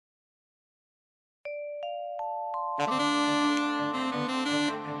Hi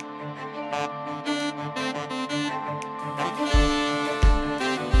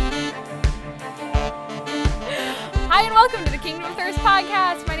and welcome to the Kingdom of Thirst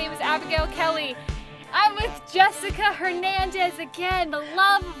podcast. My name is Abigail Kelly. I'm with Jessica Hernandez again, the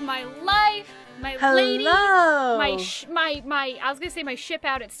love of my life, my lady, my I was gonna say my ship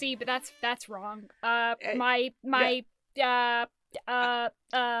out at sea, but that's wrong. My lighthouse.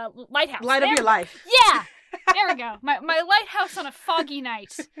 Light of your life. Yeah, there we go. My lighthouse on a foggy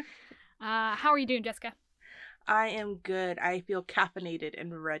night. How are you doing, Jessica? I am good. I feel caffeinated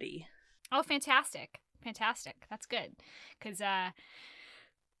and ready. Oh, fantastic. That's good. Because,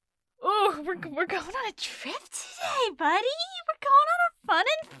 we're going on a trip today, buddy. We're going on a fun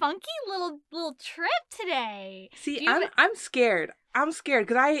and funky little trip today. See, I'm scared. I'm scared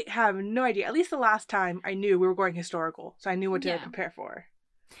because I have no idea. At least the last time I knew we were going historical, so I knew what to prepare for.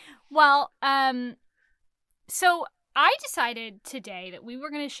 Well, so I decided today that we were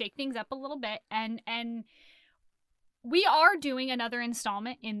going to shake things up a little bit, and we are doing another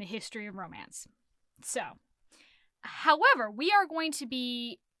installment in the history of romance. So, however, we are going to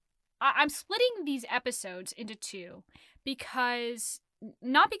be, I'm splitting these episodes into two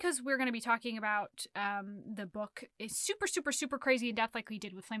not because we're going to be talking about the book is super, super, super crazy in depth like we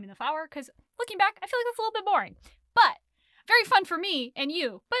did with Flame in the Flower, because looking back, I feel like that's a little bit boring, but very fun for me and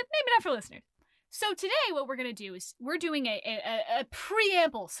you, but maybe not for listeners. So today what we're going to do is we're doing a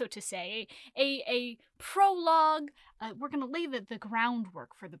preamble, so to say, a prologue. We're going to lay the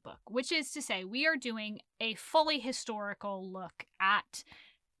groundwork for the book, which is to say we are doing a fully historical look at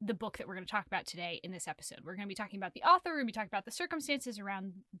the book that we're going to talk about today in this episode. We're going to be talking about the author, we're going to be talking about the circumstances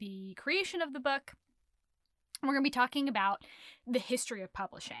around the creation of the book. We're going to be talking about the history of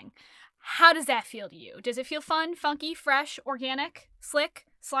publishing. How does that feel to you? Does it feel fun, funky, fresh, organic, slick,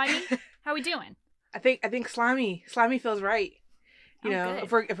 slimy? How we doing? I think slimy feels right. You know,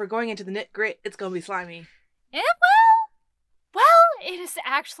 good. if we're going into the nit grit, it's gonna be slimy. Well, it is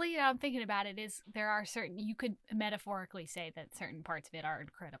actually. I'm thinking about it. There are certain, you could metaphorically say that certain parts of it are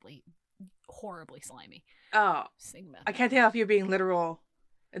incredibly, horribly slimy. Oh, I can't tell if you're being literal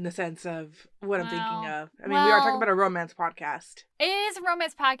in the sense of what I'm thinking of. I mean, we are talking about a romance podcast. It is a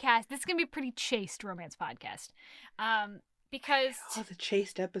romance podcast. This is gonna be a pretty chaste romance podcast, because the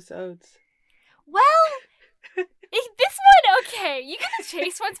chaste episodes. Well, this one, okay, you get the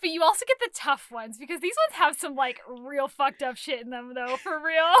chase ones, but you also get the tough ones, because these ones have some, like, real fucked up shit in them, though, for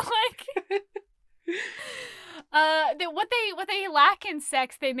real. Like, what they lack in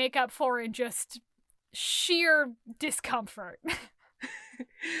sex, they make up for in just sheer discomfort.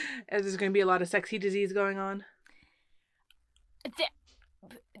 There's going to be a lot of sexy disease going on.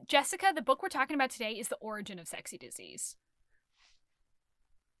 Jessica, the book we're talking about today is The Origin of Sexy Disease.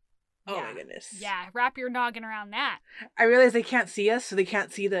 Oh my goodness. Yeah, wrap your noggin around that. I realize they can't see us, so they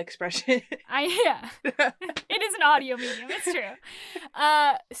can't see the expression. Yeah. It is an audio medium, it's true.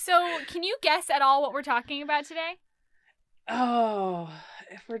 So can you guess at all what we're talking about today? Oh,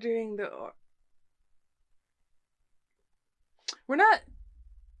 if we're doing we're not,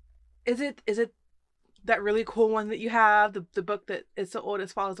 is it that really cool one that you have, the book that is so old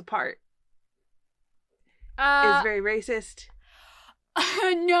it falls apart? Is very racist?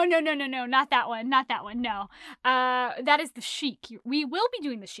 No, not that one, no. That is The Sheik. We will be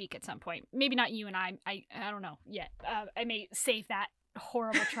doing The Sheik at some point. Maybe not you and I don't know yet. I may save that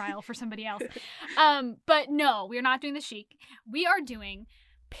horrible trial for somebody else. But no, we are not doing The Sheik. We are doing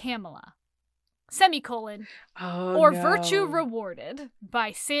Pamela, Virtue Rewarded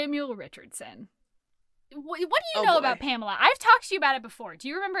by Samuel Richardson. What do you know about Pamela? I've talked to you about it before. Do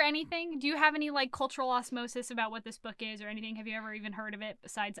you remember anything? Do you have any, like, cultural osmosis about what this book is or anything? Have you ever even heard of it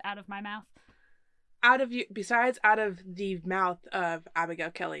besides out of my mouth? Besides out of the mouth of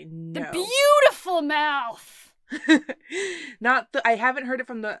Abigail Kelly, no. The beautiful mouth! I haven't heard it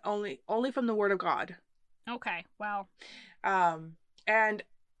from only from the Word of God. Okay, well. And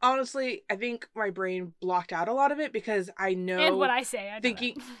honestly, I think my brain blocked out a lot of it because I know. And what I say,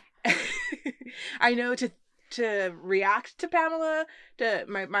 I know to react to Pamela, to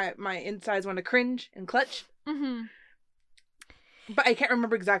my insides want to cringe and clutch. Mm-hmm. But I can't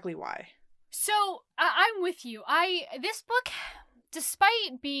remember exactly why. So, I'm with you. This book,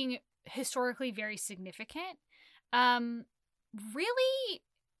 despite being historically very significant, really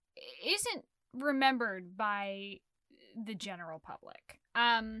isn't remembered by the general public.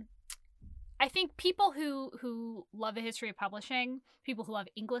 I think people who love the history of publishing, people who love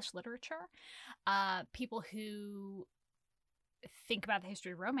English literature, people who think about the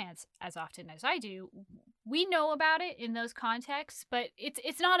history of romance as often as I do, we know about it in those contexts, but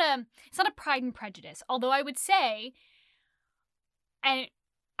it's not a Pride and Prejudice. Although I would say, and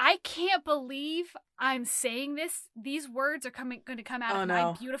I can't believe I'm saying this, these words are going to come out of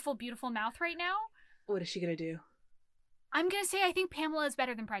my beautiful, beautiful mouth right now. What is she gonna do? I'm gonna say I think Pamela is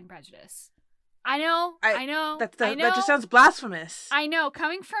better than Pride and Prejudice. I know. That just sounds blasphemous. I know,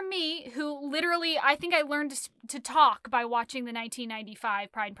 coming from me, who literally, I think I learned to talk by watching the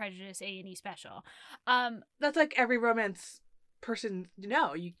 1995 Pride and Prejudice A&E special. That's like every romance person, you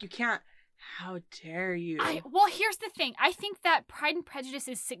can't. How dare you? Well, here's the thing. I think that Pride and Prejudice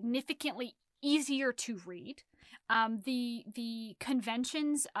is significantly easier to read. The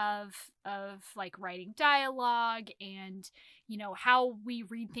conventions of like writing dialogue and, how we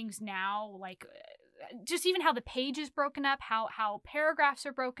read things now, like just even how the page is broken up, how paragraphs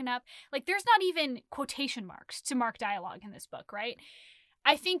are broken up. Like there's not even quotation marks to mark dialogue in this book, right?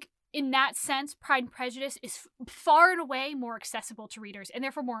 I think in that sense, Pride and Prejudice is far and away more accessible to readers and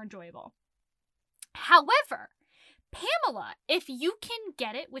therefore more enjoyable. However, Pamela, if you can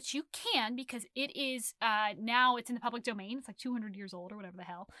get it, which you can because it is now it's in the public domain. It's like 200 years old or whatever the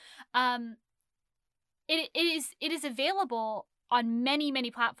hell. It is available on many,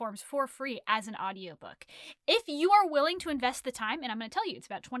 many platforms for free as an audiobook. If you are willing to invest the time, and I'm going to tell you, it's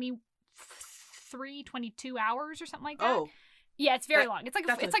about 22 hours or something like that. Oh. Yeah, it's very long. It's like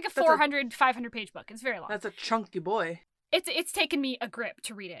a 400, 500 page book. It's very long. That's a chunky boy. It's taken me a grip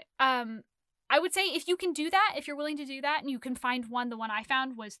to read it. I would say if you can do that, if you're willing to do that, and you can find one, the one I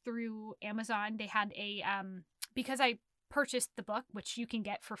found was through Amazon. They had a, because I purchased the book, which you can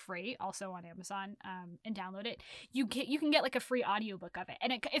get for free also on Amazon, and download it. You can get like a free audiobook of it,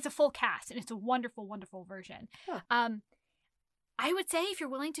 and it's a full cast, and it's a wonderful, wonderful version. Huh. I would say if you're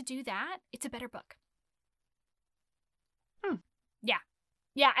willing to do that, it's a better book.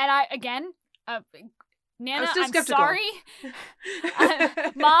 Yeah, and Nana, I'm sorry.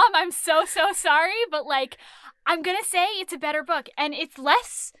 Mom, I'm so sorry, but like, I'm gonna say it's a better book, and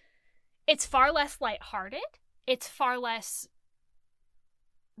it's far less lighthearted. It's far less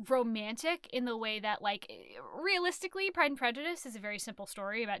romantic in the way that, like, realistically, Pride and Prejudice is a very simple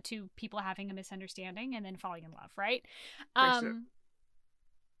story about two people having a misunderstanding and then falling in love, right?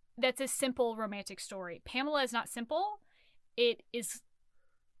 That's a simple romantic story. Pamela is not simple. It is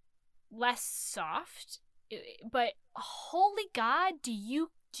less soft. But holy God, do you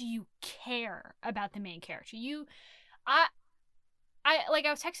care about the main character? I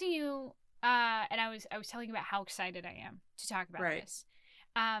was texting you, and I was telling you about how excited I am to talk about this.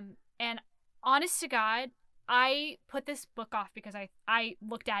 And honest to God, I put this book off because I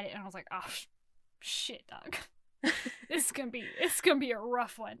looked at it and I was like, oh shit, dog, it's gonna be a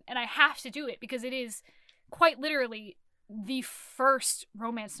rough one, and I have to do it because it is quite literally the first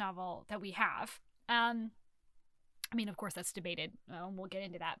romance novel that we have. I mean, of course, that's debated. We'll get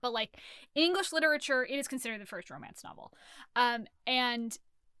into that. But, like, in English literature, it is considered the first romance novel. And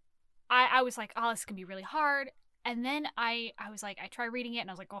I was like, oh, this is going to be really hard. And then I was like, I tried reading it, and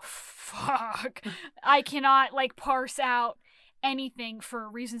I was like, oh, fuck. I cannot, like, parse out anything for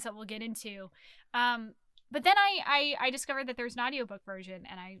reasons that we'll get into. But then I discovered that there's an audiobook version,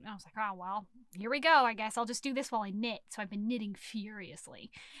 and I was like, oh, well, here we go. I guess I'll just do this while I knit. So I've been knitting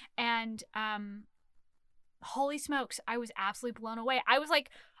furiously. And, holy smokes, I was absolutely blown away. I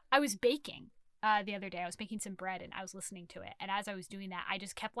was baking the other day. I was making some bread and I was listening to it. And as I was doing that, I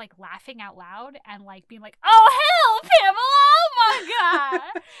just kept like laughing out loud and like being like, oh hell, Pamela, oh my God.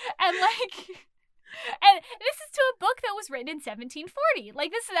 and this is to a book that was written in 1740.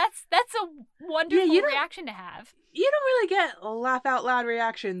 Like that's a wonderful reaction to have. You don't really get laugh out loud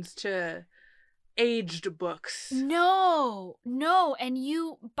reactions to aged books. No, and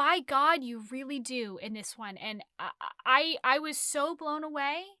you, by God, you really do in this one, and I was so blown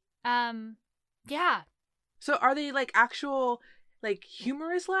away. Yeah. So are they like actual like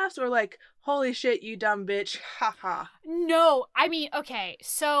humorous laughs or like holy shit you dumb bitch haha? No, I mean, okay,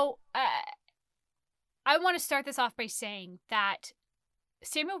 so I want to start this off by saying that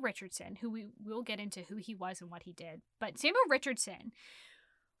Samuel Richardson, who we will get into who he was and what he did, but Samuel Richardson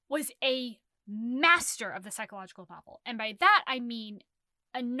was a master of the psychological novel. And by that, I mean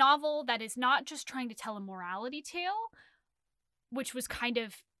a novel that is not just trying to tell a morality tale, which was kind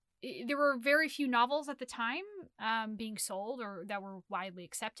of, there were very few novels at the time being sold or that were widely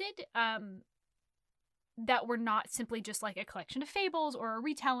accepted that were not simply just like a collection of fables or a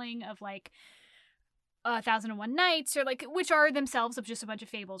retelling of like 1001 Nights or like, which are themselves of just a bunch of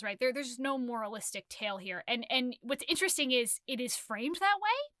fables, right? There's no moralistic tale here. And what's interesting is it is framed that way.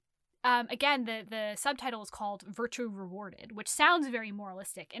 again, the subtitle is called Virtue Rewarded, which sounds very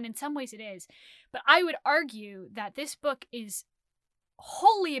moralistic, and in some ways it is. But I would argue that this book is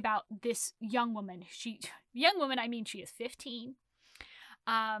wholly about this young woman. I mean, she is 15,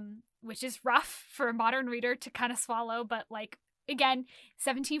 which is rough for a modern reader to kind of swallow, but like, again,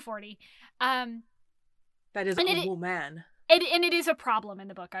 1740. That is a woman. And it is a problem in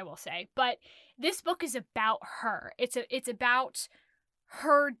the book, I will say. But this book is about her. It's about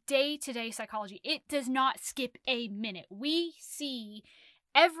her day-to-day psychology. It does not skip a minute. We see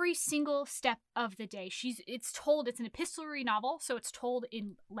every single step of the day. It's an epistolary novel, so it's told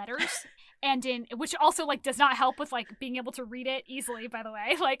in letters and which also like does not help with like being able to read it easily, by the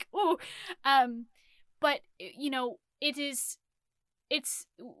way. Like, ooh. But you know, we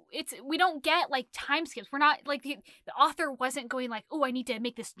don't get like time skips. We're not like the author wasn't going like, oh, I need to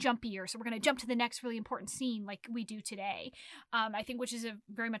make this jumpier, so we're going to jump to the next really important scene like we do today. I think, which is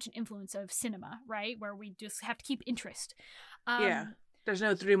very much an influence of cinema, right? Where we just have to keep interest. Yeah. There's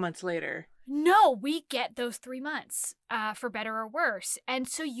no 3 months later. No, we get those 3 months, for better or worse. And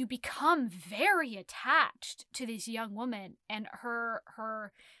so you become very attached to this young woman and her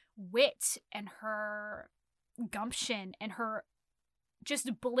wit and her gumption and her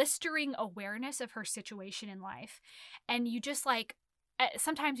just blistering awareness of her situation in life. And you just like,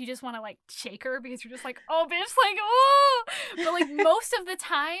 sometimes you just want to like shake her because you're just like, oh bitch, like, oh, but like most of the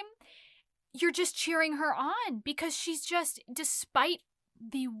time you're just cheering her on because she's just, despite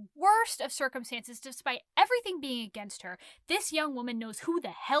the worst of circumstances, despite everything being against her, this young woman knows who the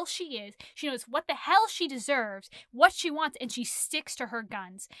hell she is. She knows what the hell she deserves, what she wants, and she sticks to her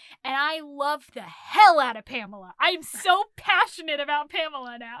guns. And I love the hell out of Pamela. I'm so passionate about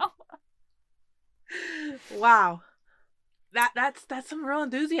Pamela now. Wow. That's some real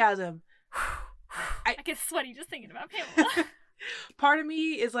enthusiasm. I get sweaty just thinking about Pamela. Part of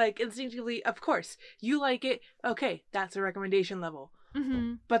me is like instinctively, of course, you like it. Okay, that's a recommendation level.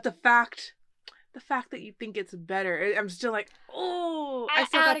 Mm-hmm. But the fact that you think it's better, I'm still like, oh, I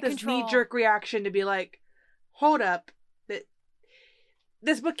still got this knee-jerk reaction to be like, hold up, that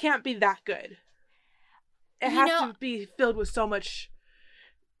this book can't be that good. It has to be filled with so much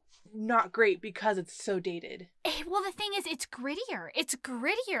not great because it's so dated. Well, the thing is, it's grittier.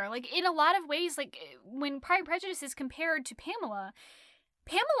 Like, in a lot of ways, like, when Pride and Prejudice is compared to Pamela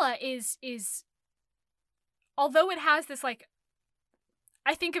is although it has this, like,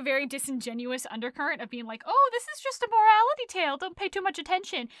 I think a very disingenuous undercurrent of being like, oh, this is just a morality tale, don't pay too much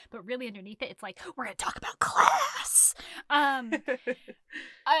attention. But really underneath it, it's like, we're going to talk about class. Whereas,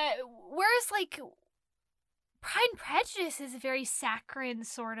 like, Pride and Prejudice is a very saccharine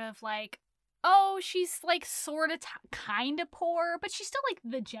sort of like, oh, she's like sort of kind of poor, but she's still like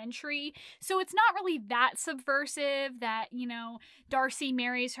the gentry. So it's not really that subversive that, you know, Darcy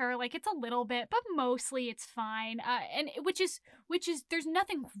marries her. Like, it's a little bit, but mostly it's fine. And which is there's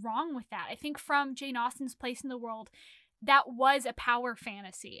nothing wrong with that. I think from Jane Austen's place in the world, that was a power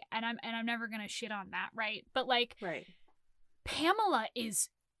fantasy, and I'm never gonna shit on that, right? But like, right, Pamela is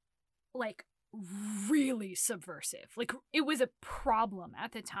like really subversive. Like, it was a problem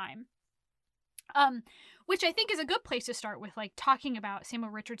at the time. Which I think is a good place to start with, like, talking about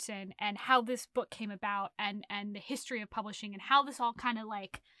Samuel Richardson and how this book came about and the history of publishing and how this all kind of,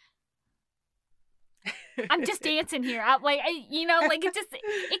 like, I'm just dancing here.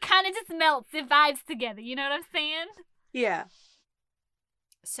 It kind of just melts. It vibes together. You know what I'm saying? Yeah.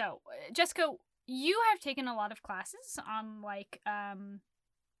 So, Jessica, you have taken a lot of classes on, like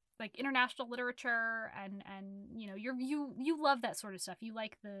international literature and you know, you love that sort of stuff. You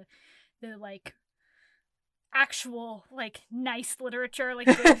like the like actual like nice literature, like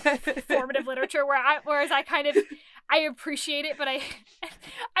the formative literature, whereas I kind of I appreciate it, but I'm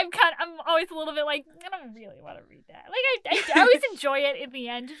always a little bit like, I don't really want to read that. Like I always enjoy it in the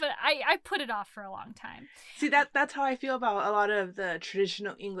end, but I put it off for a long time. See, that's how I feel about a lot of the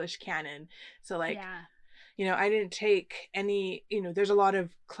traditional English canon. So like, yeah. You know, I didn't take any, you know, there's a lot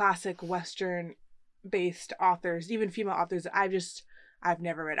of classic Western based authors, even female authors that I've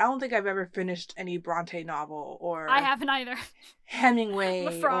never read. I don't think I've ever finished any Bronte novel or I haven't either. Hemingway. I'm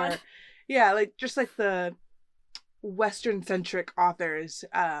a fraud. Or, yeah, like just like the Western centric authors.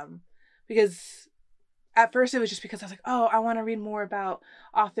 Because at first it was just because I was like, oh, I want to read more about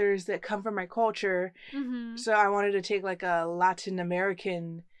authors that come from my culture. Mm-hmm. So I wanted to take like a Latin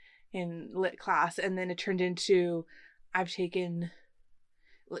American in lit class, and then it turned into I've taken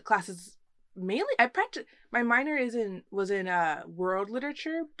lit classes mainly. My minor was in world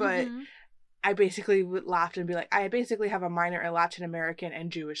literature, but mm-hmm. I basically would laugh and be like, I basically have a minor in Latin American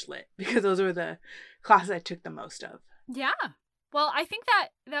and Jewish lit because those were the classes I took the most of. Yeah. Well, I think that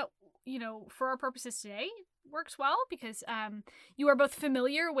for our purposes today, works well because you are both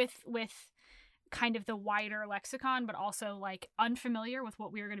familiar with kind of the wider lexicon, but also like unfamiliar with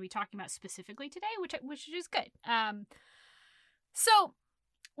what we are going to be talking about specifically today, which is good. So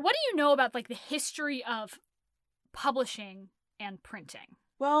what do you know about like the history of publishing and printing?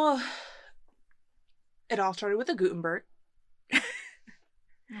 Well, it all started with the Gutenberg.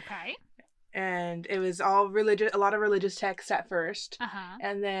 Okay. And it was all religious, a lot of religious texts at first. Uh-huh.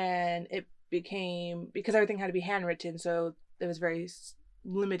 And then it became, because everything had to be handwritten, so it was very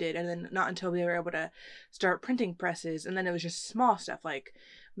limited. And then not until we were able to start printing presses, and then it was just small stuff like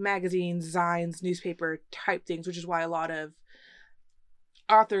magazines, zines, newspaper type things, which is why a lot of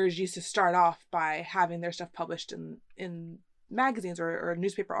authors used to start off by having their stuff published in magazines or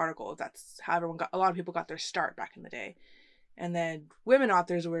newspaper articles. That's how a lot of people got their start back in the day. And then women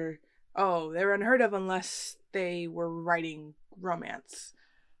authors were unheard of unless they were writing romance.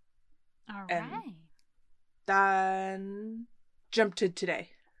 All And right. then jump to today.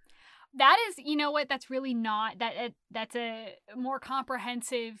 That is, you know what? That's really not that's a more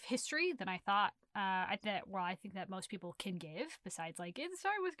comprehensive history than I thought. I think that most people can give. Besides, like it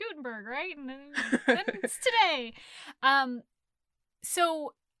started with Gutenberg, right? And then it's today.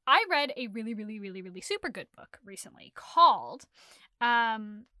 So I read a really, really, really, really super good book recently called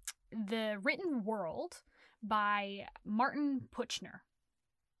The Written World by Martin Puchner.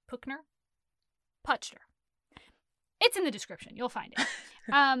 It's in the description. You'll find it.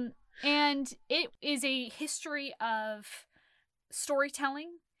 And it is a history of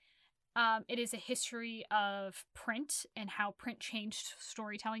storytelling. It is a history of print and how print changed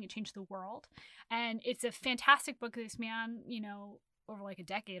storytelling. It changed the world. And it's a fantastic book. This man, over like a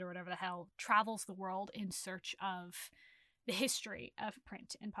decade or whatever the hell, travels the world in search of the history of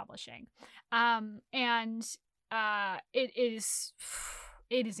print and publishing.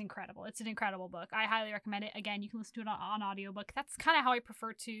 It is incredible. It's an incredible book. I highly recommend it. Again, you can listen to it on audiobook. That's kind of how I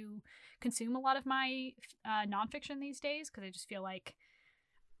prefer to consume a lot of my nonfiction these days, because I just feel like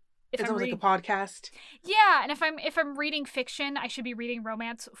it's almost like a podcast. Yeah, and if I'm reading fiction, I should be reading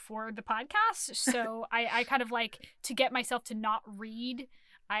romance for the podcast. So I kind of like, to get myself to not read,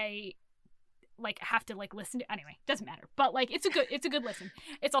 I like have to like listen to, anyway, doesn't matter. But like it's a good listen.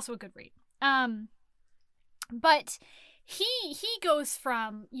 It's also a good read. But he goes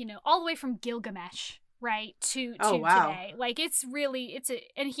from, all the way from Gilgamesh, right, to today. Like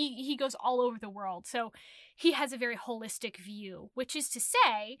and he goes all over the world. So he has a very holistic view, which is to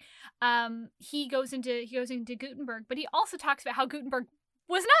say, he goes into Gutenberg, but he also talks about how Gutenberg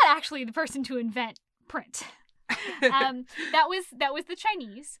was not actually the person to invent print. That was the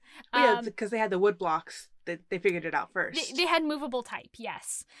Chinese. Because they had the wood blocks. They figured it out first. They had movable type,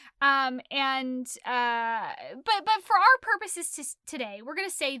 yes. But for our purposes today, we're going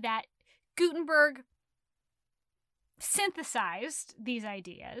to say that Gutenberg synthesized these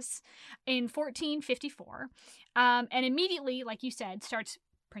ideas in 1454, and immediately, like you said, starts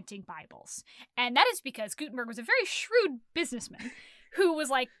printing Bibles. And that is because Gutenberg was a very shrewd businessman who was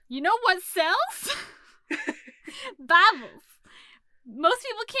like, you know what sells? Bibles. Most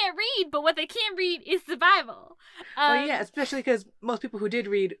people can't read, but what they can read is the Bible. Well, yeah, especially because most people who did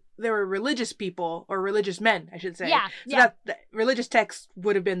read, they were religious people, or religious men, I should say. Yeah, so that religious text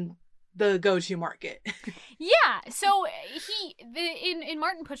would have been the go-to market. Yeah, so in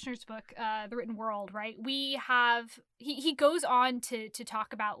Martin Puchner's book, The Written World, right, we have, he goes on to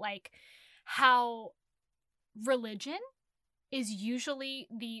talk about like how religion is usually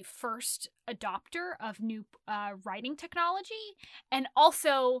the first adopter of new writing technology, and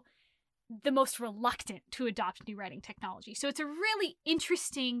also the most reluctant to adopt new writing technology. So it's a really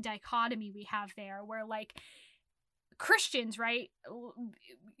interesting dichotomy we have there, where like Christians, right,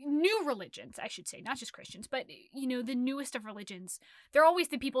 new religions, I should say, not just Christians, but the newest of religions, they're always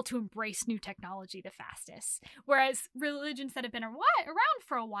the people to embrace new technology the fastest, whereas religions that have been around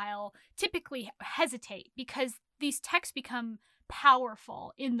for a while typically hesitate because these texts become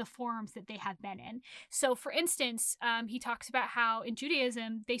powerful in the forms that they have been in. So for instance, he talks about how in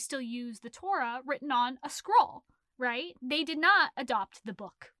Judaism they still use the Torah written on a scroll, right? They did not adopt the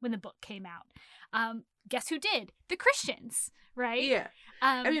book when the book came out. Guess who did? The Christians, right? Yeah.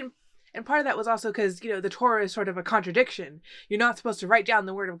 And part of that was also because, the Torah is sort of a contradiction. You're not supposed to write down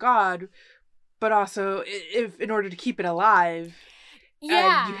the word of God, but also if in order to keep it alive,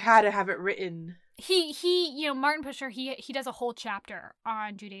 yeah, you had to have it written. Martin Puchner, he does a whole chapter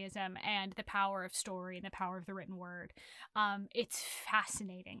on Judaism and the power of story and the power of the written word. It's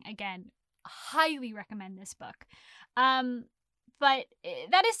fascinating. Again, highly recommend this book. But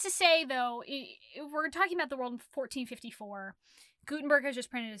that is to say, though, we're talking about the world in 1454. Gutenberg has just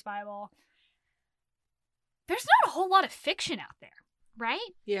printed his Bible. There's not a whole lot of fiction out there, right?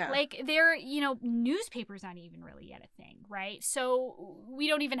 Yeah. Like, newspapers not even really yet a thing, right? So we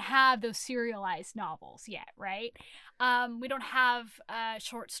don't even have those serialized novels yet, right? We don't have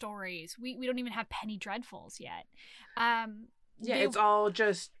short stories. We don't even have penny dreadfuls yet. It's all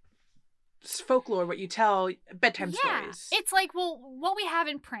just folklore, what you tell, bedtime stories. It's like, well, what we have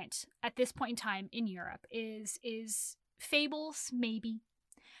in print at this point in time in Europe is fables, maybe,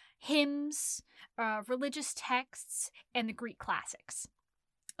 hymns, religious texts, and the Greek classics.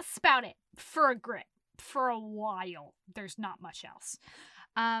 That's about it for a while. There's not much else.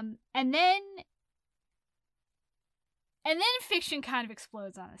 And then fiction kind of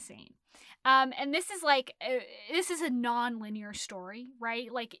explodes on the scene. And this is like, this is a non-linear story,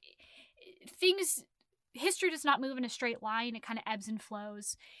 right? Like, history does not move in a straight line. It kind of ebbs and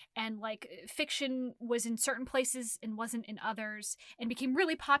flows. And like, fiction was in certain places and wasn't in others, and became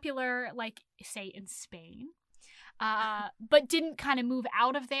really popular, like, say, in Spain. But didn't kind of move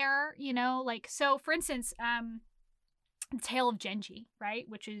out of there, like, so for instance, The Tale of Genji, right,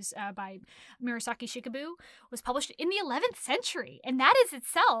 which is by Murasaki Shikabue, was published in the 11th century, and that is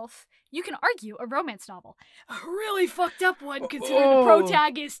itself, you can argue, a romance novel. A really fucked up one, considering the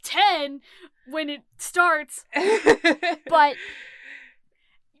protag is 10 when it starts. But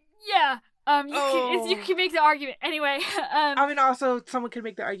yeah, you can make the argument anyway. I mean, also someone could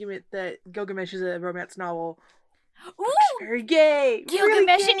make the argument that Gilgamesh is a romance novel. Ooh, very gay.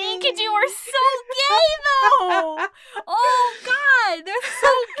 Gilgamesh and Enkidu are so gay, though. Oh God, they're so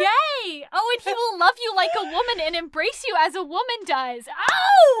gay. Oh, and he will love you like a woman and embrace you as a woman does.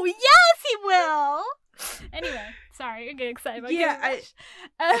 Oh, yes, he will. Anyway, sorry, I'm getting excited about Gilgamesh.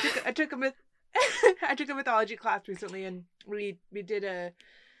 I took a mythology class recently, and we read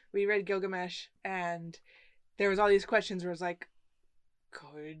Gilgamesh, and there was all these questions where it was like,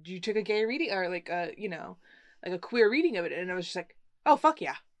 could you take a gay reading, or like a queer reading of it? And I was just like, oh, fuck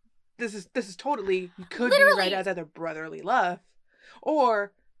yeah. This is totally, you could be read as either brotherly love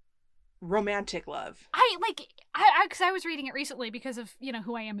or romantic love. Because I was reading it recently because of,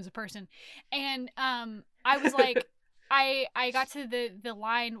 who I am as a person. And I was like, I got to the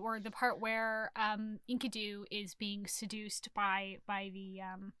line, or the part where Enkidu is being seduced by the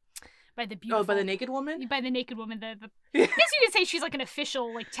beautiful... Oh, by the naked woman? By the naked woman. I guess you could say she's like an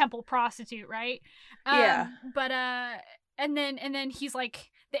official, like, temple prostitute, right? Yeah. But, and then he's like,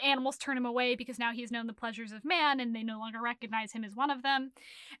 the animals turn him away because now he's known the pleasures of man, and they no longer recognize him as one of them.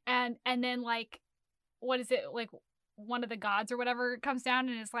 And then, like, what is it? Like, one of the gods or whatever comes down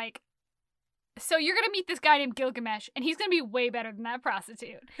and is like, so you're going to meet this guy named Gilgamesh, and he's going to be way better than that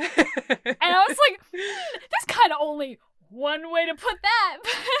prostitute. And I was like, there's kind of only one way to put that.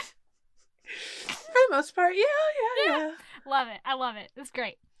 For the most part, yeah. Love it. I love it. It's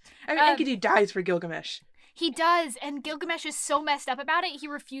great. I mean, Enkidu dies for Gilgamesh. He does, and Gilgamesh is so messed up about it, he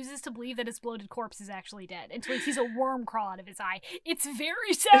refuses to believe that his bloated corpse is actually dead until he sees a worm crawl out of his eye. It's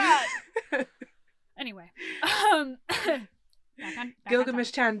very sad. Anyway. Back on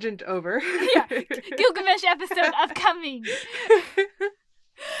Gilgamesh tangent over. Yeah, Gilgamesh episode upcoming.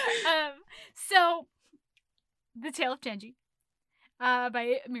 So, The Tale of Genji.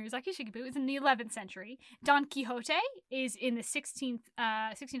 By Murasaki Shikabue is in the 11th century. Don Quixote is in the 1600s,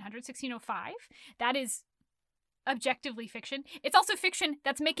 1605. That is objectively fiction. It's also fiction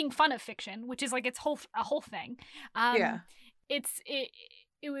that's making fun of fiction, which is like a whole thing. It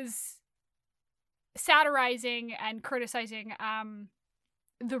was satirizing and criticizing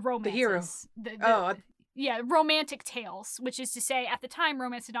the romances. The hero. Romantic tales, which is to say, at the time,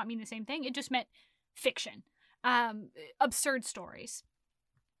 romance did not mean the same thing. It just meant fiction. Absurd stories,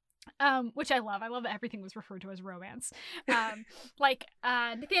 which I love. I love that everything was referred to as romance. Like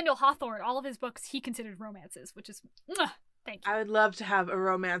Nathaniel Hawthorne, all of his books he considered romances, which is thank you. I would love to have a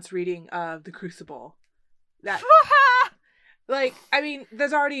romance reading of The Crucible. That like, I mean,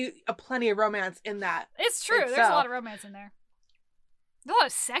 there's already plenty of romance in that. It's true. itself. There's a lot of romance in there. There's a lot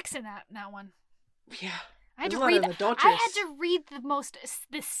of sex in that one. Yeah. I had to read the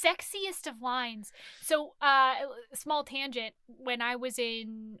sexiest of lines. So, small tangent. When I was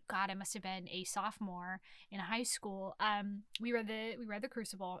in, I must have been a sophomore in high school. We read the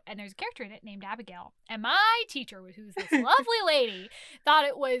Crucible, and there's a character in it named Abigail. And my teacher, who's this lovely lady, thought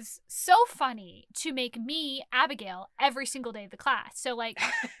it was so funny to make me Abigail every single day of the class. So, like,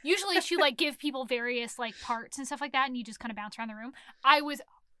 usually she like give people various like parts and stuff like that, and you just kind of bounce around the room. I was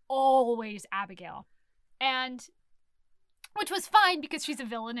always Abigail. And which was fine because she's a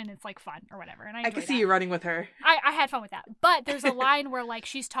villain and it's like fun or whatever. And I can see you running with her. I had fun with that. But there's a line where like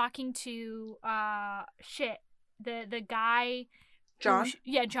she's talking to the guy John?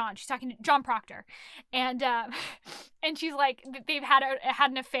 John. She's talking to John Proctor. And and she's like, they've had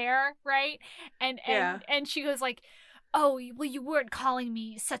an affair, right? And she goes like, oh, well, you weren't calling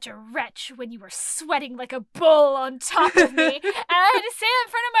me such a wretch when you were sweating like a bull on top of me. And I had to say that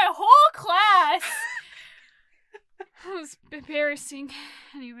in front of my whole class. It was embarrassing.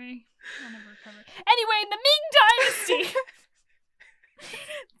 Anyway, I'll never recover. Anyway, in the Ming Dynasty,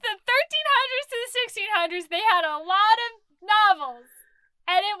 the 1300s to the 1600s, they had a lot of novels.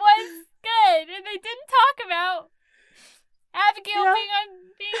 And it was good. And they didn't talk about Abigail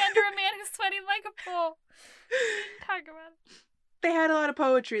being under a man who's sweating like a bull. Didn't talk about it. They had a lot of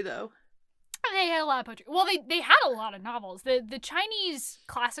poetry, though. They had a lot of poetry. Well, they had a lot of novels. The Chinese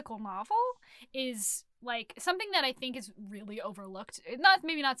classical novel is like something that I think is really overlooked.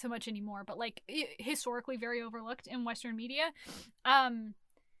 Maybe not so much anymore, but like historically very overlooked in Western media.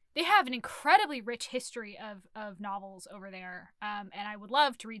 They have an incredibly rich history of novels over there, and I would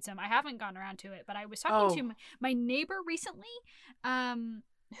love to read some. I haven't gotten around to it, but I was talking to my neighbor recently,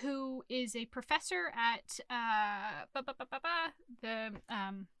 who is a professor at the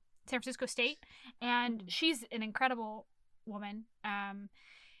San Francisco State, and she's an incredible woman.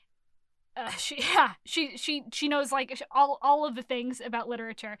 She knows like all of the things about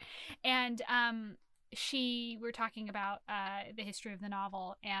literature, and we were talking about the history of the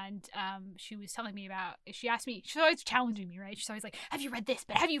novel, and she was telling me about, she asked me, she's always challenging me, right? She's always like, have you read this?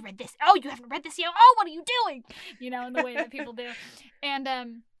 But have you read this? Oh, you haven't read this yet? Oh, what are you doing? You know, in the way that people do.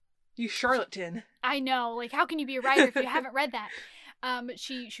 And you charlatan. I know, like, how can you be a writer if you haven't read that?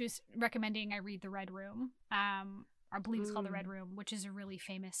 She was recommending I read The Red Room. I believe it's called The Red Room, which is a really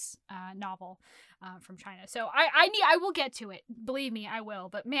famous novel from China. So I will get to it. Believe me, I will.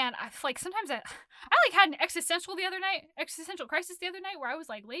 But man, I like sometimes I like had an existential crisis the other night where I was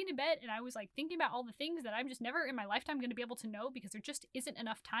like laying in bed and I was like thinking about all the things that I'm just never in my lifetime going to be able to know because there just isn't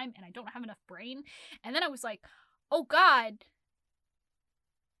enough time and I don't have enough brain. And then I was like, oh God,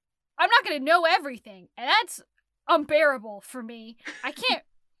 I'm not going to know everything, and that's unbearable for me. I can't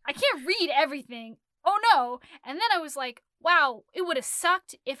read everything. Oh no. And then I was like, wow, it would have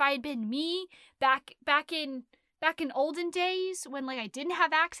sucked if I had been me back in olden days when like I didn't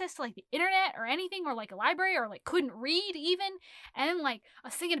have access to like the internet or anything or like a library or like couldn't read even. And then like I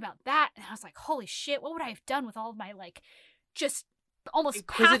was thinking about that and I was like, holy shit, what would I have done with all of my like just almost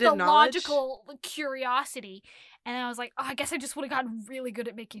pathological curiosity? And I was like, oh, I guess I just would have gotten really good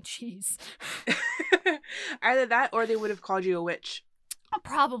at making cheese. Either that or they would have called you a witch.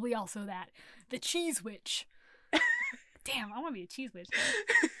 Probably also that. The cheese witch. Damn, I want to be a cheese witch.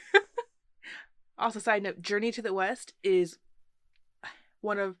 Also, side note, Journey to the West is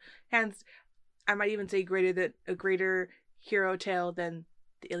one of I might even say a greater hero tale than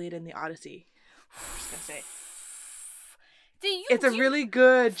the Iliad and the Odyssey. I'm just gonna say. It's a really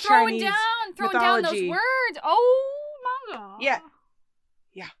good Chinese throwing mythology. Down those words. Oh my God. Yeah.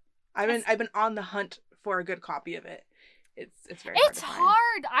 I've been on the hunt for a good copy of it. It's very hard to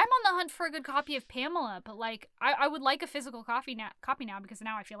find. I'm on the hunt for a good copy of Pamela, but like I would like a physical copy now because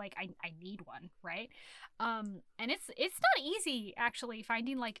now I feel like I need one, right? And it's not easy actually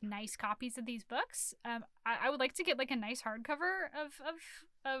finding like nice copies of these books. I would like to get like a nice hardcover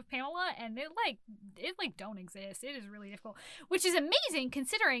of Pamela, and it don't exist. It is really difficult, which is amazing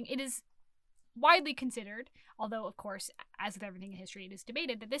considering it is widely considered, although of course, as with everything in history, it is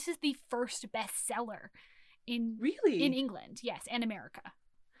debated that this is the first bestseller in England, yes, and America.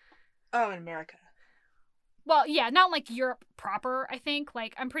 Oh, in America. Well, yeah, not like Europe proper, I think.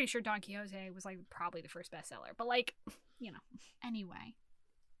 Like, I'm pretty sure Don Quixote was like probably the first bestseller. But like, you know, anyway,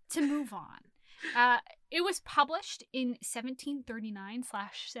 to move on. It was published in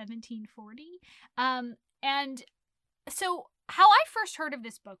 1739/1740. And so how I first heard of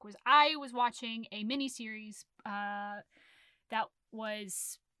this book was I was watching a miniseries that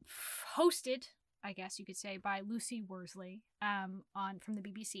was hosted, I guess you could say, by Lucy Worsley from the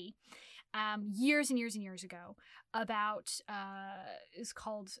BBC years and years and years ago about is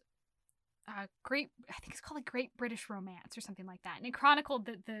called Great British Romance or something like that, and it chronicled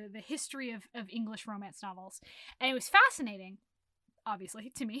the history of English romance novels, and it was fascinating,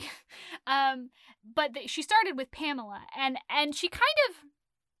 obviously, to me. But she started with Pamela, and she kind of,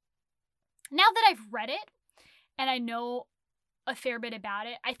 now that I've read it and I know a fair bit about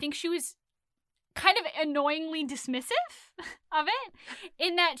it, I think she was kind of annoyingly dismissive of it,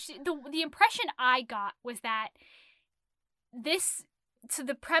 in that the impression I got was that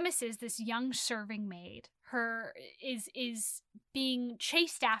the premise is this young serving maid, is being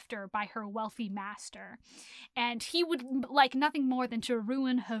chased after by her wealthy master, and he would like nothing more than to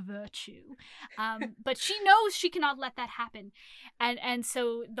ruin her virtue, but she knows she cannot let that happen, and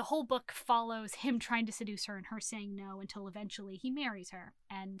so the whole book follows him trying to seduce her and her saying no until eventually he marries her,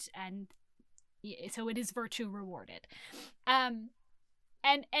 and so it is virtue rewarded. And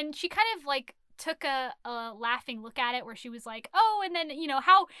she kind of like took a laughing look at it, where she was like, oh, and then, you know,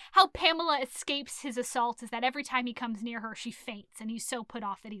 how Pamela escapes his assault is that every time he comes near her, she faints, and he's so put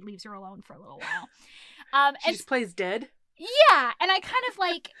off that he leaves her alone for a little while. She just plays dead? Yeah, and I kind of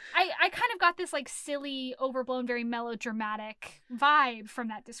like, I kind of got this like silly, overblown, very melodramatic vibe from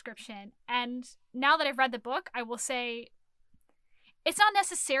that description. And now that I've read the book, I will say it's not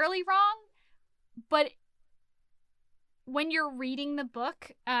necessarily wrong, but when you're reading the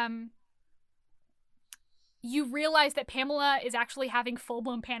book, you realize that Pamela is actually having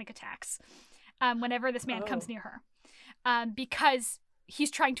full-blown panic attacks whenever this man comes near her, because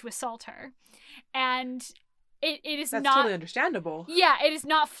he's trying to assault her. And it is That's not... totally understandable. Yeah, it is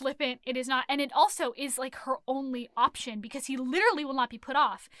not flippant. It is not... And it also is, like, her only option, because he literally will not be put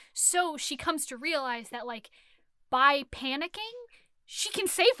off. So she comes to realize that, like, by panicking, she can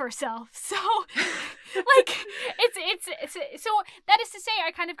save herself. So, like, it's so that is to say,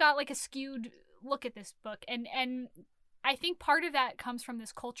 I kind of got, like, a skewed look at this book, and I think part of that comes from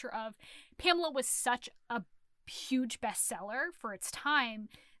this culture of Pamela was such a huge bestseller for its time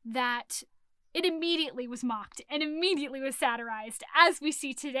that it immediately was mocked and immediately was satirized, as we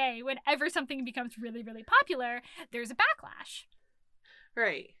see today. Whenever something becomes really, really popular, there's a backlash.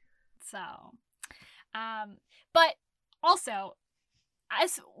 Right. So, but also,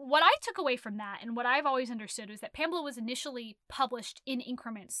 as what I took away from that, and what I've always understood, was that Pamela was initially published in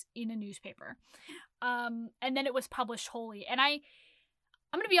increments in a newspaper, and then it was published wholly. And I'm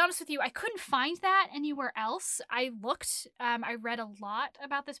going to be honest with you, I couldn't find that anywhere else. I looked. I read a lot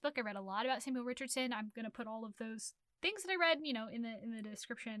about this book. I read a lot about Samuel Richardson. I'm going to put all of those things that I read, you know, in the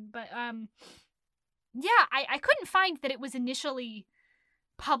description. But yeah, I couldn't find that it was initially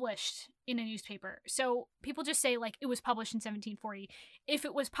published in a newspaper. So people just say, like, it was published in 1740. If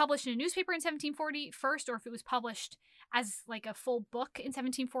it was published in a newspaper in 1740 first, or if it was published as like a full book in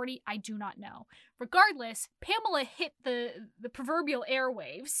 1740, I do not know. Regardless, Pamela hit the proverbial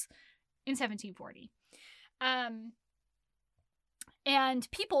airwaves in 1740.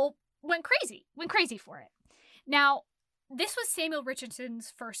 And people went crazy for it. Now, this was Samuel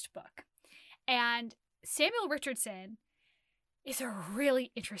Richardson's first book. And Samuel Richardson is a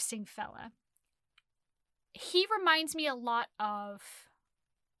really interesting fella. He reminds me a lot of...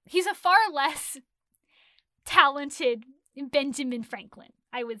 He's a far less talented Benjamin Franklin,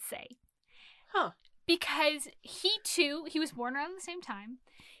 I would say. Huh. Because he was born around the same time.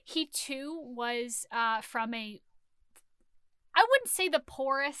 He too was from I wouldn't say the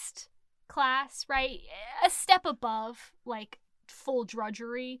poorest class, right? A step above, like, full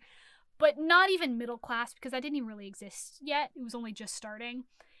drudgery. But not even middle class, because that didn't even really exist yet. It was only just starting.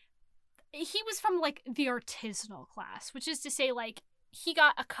 He was from, like, the artisanal class, which is to say, like, he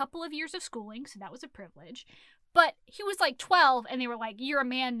got a couple of years of schooling, so that was a privilege. But he was, like, 12, and they were like, you're a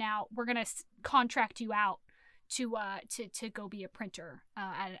man now. We're going to contract you out to go be a printer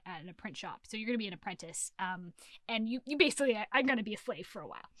at an print shop. So you're going to be an apprentice. And you basically, I'm going to be a slave for a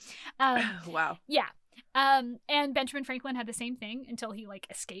while. Wow. Yeah. And Benjamin Franklin had the same thing until he, like,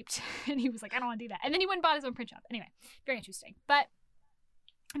 escaped, and he was like, I don't want to do that. And then he went and bought his own print shop. Anyway, very interesting. But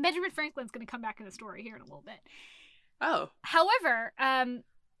Benjamin Franklin's going to come back in the story here in a little bit. Oh. However,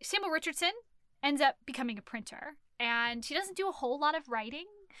 Samuel Richardson ends up becoming a printer, and he doesn't do a whole lot of writing,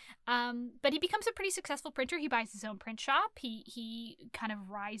 but he becomes a pretty successful printer. He buys his own print shop. He kind of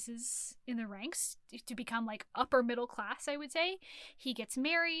rises in the ranks to become, like, upper middle class, I would say. He gets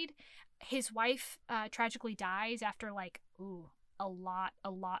married. His wife tragically dies after, like, a lot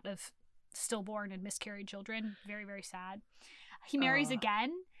of stillborn and miscarried children. Very, very sad. He marries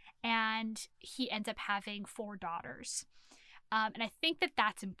again, and he ends up having 4 daughters. And I think that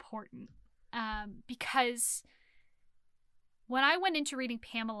that's important, because when I went into reading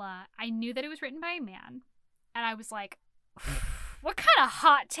Pamela, I knew that it was written by a man, and I was like, what kind of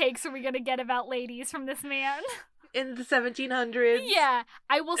hot takes are we going to get about ladies from this man? In the 1700s. Yeah,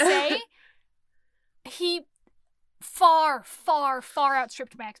 I will say he far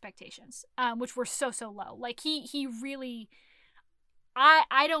outstripped my expectations, which were so low. Like, he really...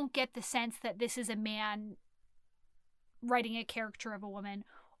 I don't get the sense that this is a man writing a character of a woman,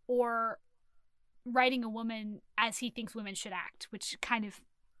 or writing a woman as he thinks women should act, which kind of...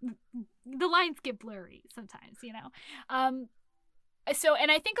 The lines get blurry sometimes, you know? So,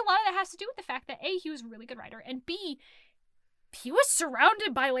 and I think a lot of that has to do with the fact that A, he was a really good writer, and B, he was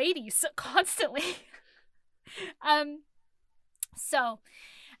surrounded by ladies constantly. So,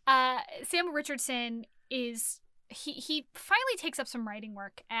 Samuel Richardson is he finally takes up some writing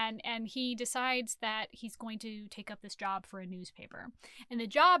work, and he decides that he's going to take up this job for a newspaper, and the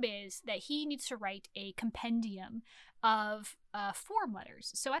job is that he needs to write a compendium of form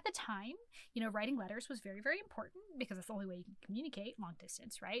letters. So at the time, writing letters was very, very important because that's the only way you can communicate long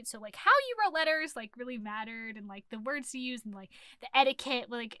distance, right? So like how you wrote letters like really mattered, and like the words to use and like the etiquette,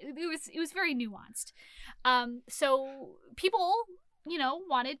 like it was very nuanced. So people,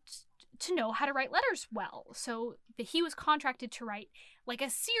 wanted to know how to write letters well. So he was contracted to write like a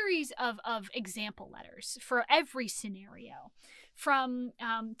series of example letters for every scenario, from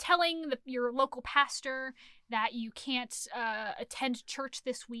telling your local pastor that you can't attend church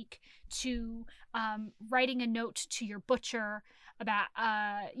this week, to writing a note to your butcher about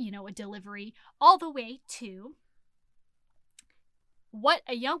a delivery, all the way to what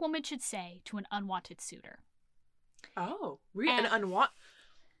a young woman should say to an unwanted suitor. Oh, an unwanted.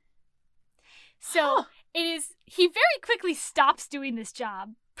 So he very quickly stops doing this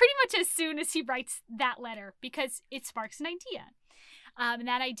job pretty much as soon as he writes that letter, because it sparks an idea. And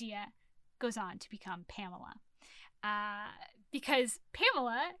that idea goes on to become Pamela. Because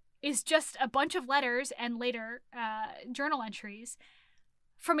Pamela is just a bunch of letters and later journal entries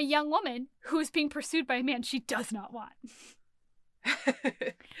from a young woman who is being pursued by a man she does not want.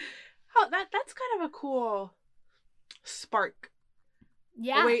 Oh, that's kind of a cool spark.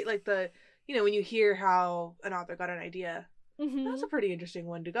 Yeah. Wait, like when you hear how an author got an idea, mm-hmm. That's a pretty interesting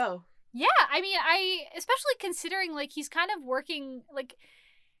one to go. Yeah, I mean, especially considering like he's kind of working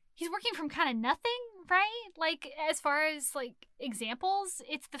from kind of nothing, right? Like as far as like examples,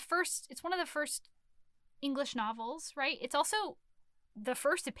 it's one of the first English novels, right? It's also the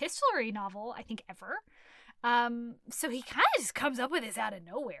first epistolary novel I think ever. So he kind of just comes up with this out of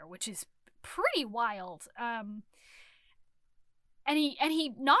nowhere, which is pretty wild. And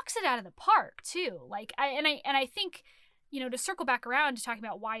he knocks it out of the park too. Like I think, to circle back around to talking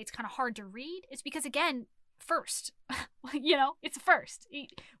about why it's kind of hard to read, it's because again, first, it's first.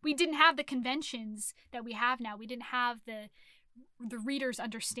 We didn't have the conventions that we have now. We didn't have the reader's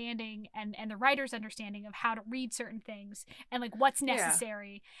understanding and the writer's understanding of how to read certain things and like what's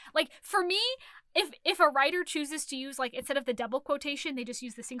necessary. Yeah. Like for me, if a writer chooses to use like instead of the double quotation, they just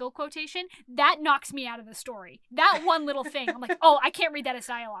use the single quotation, that knocks me out of the story. That one little thing, I'm like, oh, I can't read that as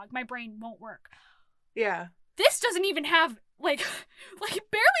dialogue. My brain won't work. Yeah. This doesn't even have like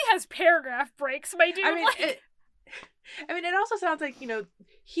barely has paragraph breaks, my dude. I mean, it also sounds like,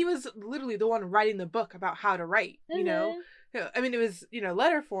 he was literally the one writing the book about how to write, mm-hmm. I mean, it was,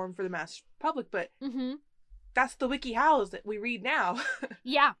 letter form for the mass public, but mm-hmm. that's the WikiHows that we read now.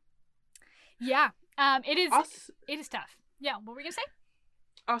 Yeah. Yeah. It is tough. Yeah. What were we going to say?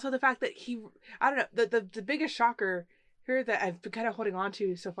 Also the fact that I don't know, the biggest shocker here that I've been kind of holding on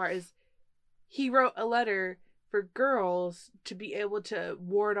to so far is he wrote a letter for girls to be able to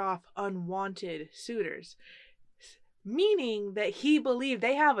ward off unwanted suitors. Meaning that he believed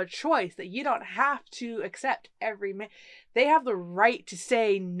they have a choice, that you don't have to accept every man. They have the right to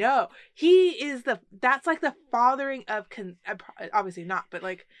say no. That's like the fathering of, obviously not, but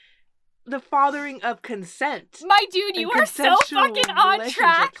like the fathering of consent. My dude, you are so fucking on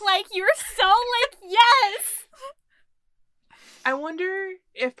track. Like, you're so like, yes. I wonder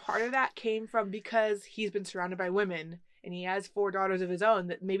if part of that came from because he's been surrounded by women and he has 4 daughters of his own,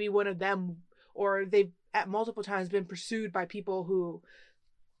 that maybe one of them, or they've at multiple times been pursued by people who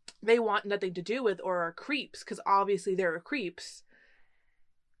they want nothing to do with or are creeps, because obviously there are creeps.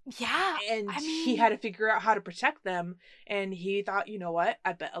 Yeah. And he had to figure out how to protect them. And he thought, you know what?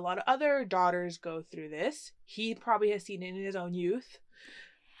 I bet a lot of other daughters go through this. He probably has seen it in his own youth.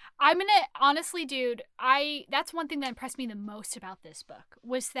 I'm gonna, honestly, dude, that's one thing that impressed me the most about this book,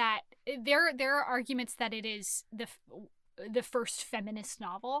 was that there are arguments that it is the first feminist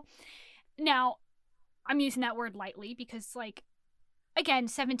novel. Now, I'm using that word lightly because, like, again,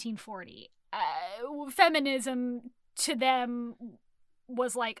 1740. Feminism to them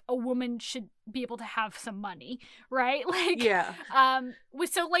was like a woman should be able to have some money, right? Like, yeah.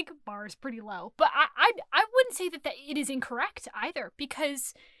 So like bar's pretty low, but I wouldn't say that it is incorrect either,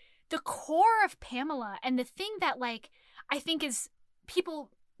 because the core of Pamela and the thing that like I think is people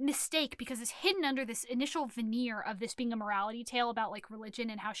mistake because it's hidden under this initial veneer of this being a morality tale about like religion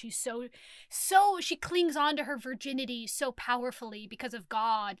and how she's so she clings on to her virginity so powerfully because of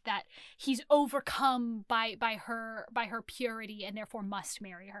God that he's overcome by her purity and therefore must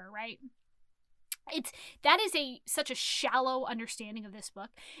marry her, right? That is such a shallow understanding of this book.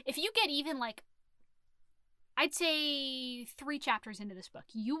 If you get even like, I'd say 3 chapters into this book,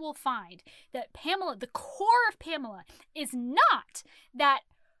 you will find that Pamela, the core of Pamela, is not that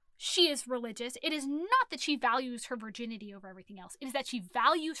she is religious. It is not that she values her virginity over everything else. It is that she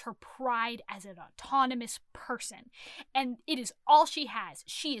values her pride as an autonomous person. And it is all she has.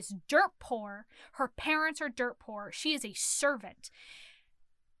 She is dirt poor. Her parents are dirt poor. She is a servant.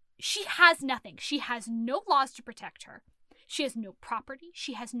 She has nothing. She has no laws to protect her. She has no property.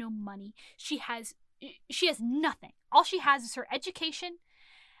 She has no money. She has nothing. All she has is her education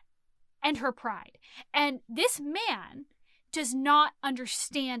and her pride. And this man does not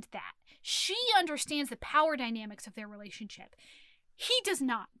understand that. She understands the power dynamics of their relationship. He does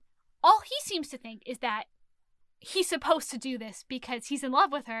not. All he seems to think is that he's supposed to do this because he's in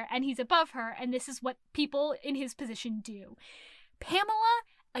love with her and he's above her, and this is what people in his position do. Pamela,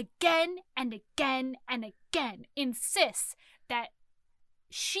 again and again and again, insists that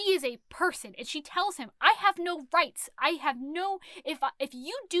she is a person, and she tells him, I have no rights. I have no, if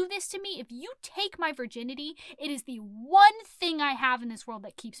you do this to me, if you take my virginity, it is the one thing I have in this world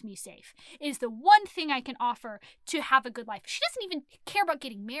that keeps me safe. It is the one thing I can offer to have a good life. She doesn't even care about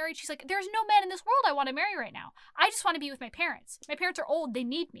getting married. She's like, there's no man in this world I want to marry right now. I just want to be with my parents. My parents are old. They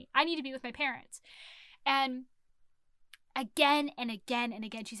need me. I need to be with my parents. And again and again and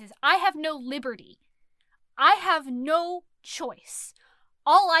again, she says, I have no liberty. I have no choice.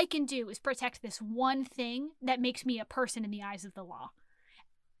 All I can do is protect this one thing that makes me a person in the eyes of the law.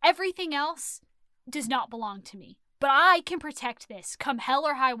 Everything else does not belong to me. But I can protect this. Come hell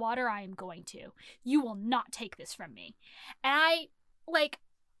or high water, I am going to. You will not take this from me. And it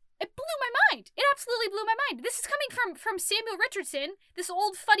blew my mind. It absolutely blew my mind. This is coming from Samuel Richardson, this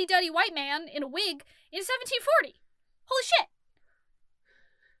old fuddy-duddy white man in a wig in 1740. Holy shit.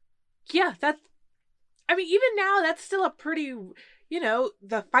 Yeah, even now, that's still a pretty...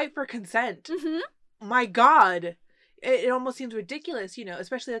 the fight for consent. Mm-hmm. My God. It almost seems ridiculous,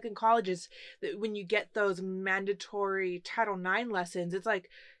 especially like in colleges, when you get those mandatory Title IX lessons. It's like,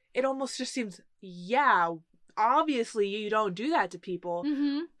 it almost just seems, yeah, obviously you don't do that to people,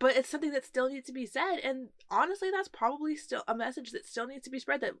 mm-hmm. but it's something that still needs to be said. And honestly, that's probably still a message that still needs to be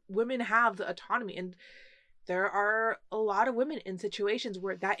spread, that women have the autonomy. And there are a lot of women in situations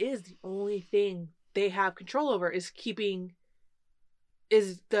where that is the only thing they have control over, is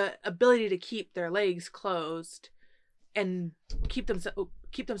the ability to keep their legs closed and keep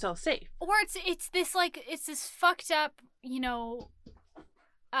themselves safe. Or it's this fucked up,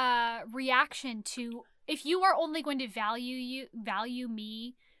 reaction to, if you are only going to value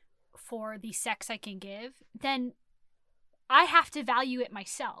me for the sex I can give, then I have to value it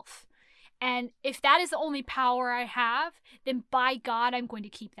myself. And if that is the only power I have, then by God, I'm going to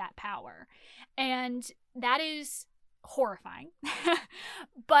keep that power. And that is horrifying.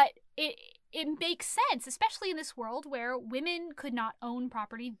 But it makes sense, especially in this world where women could not own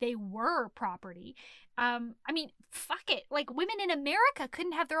property. They were property. Fuck it. Like, women in America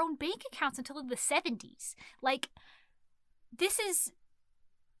couldn't have their own bank accounts until the 70s. Like, this is...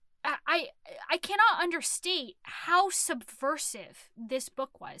 I cannot understate how subversive this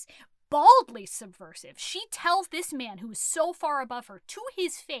book was. Baldly subversive. She tells this man who is so far above her to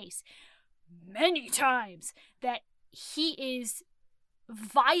his face many times that he is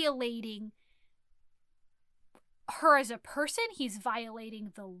violating her as a person. He's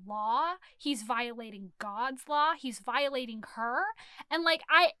violating the law. He's violating God's law. He's violating her. And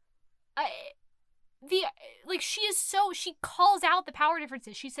she calls out the power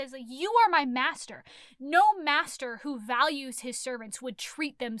differences. She says, like, you are my master. No master who values his servants would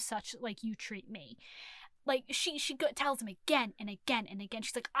treat them such like you treat me. Like, she tells him again and again and again.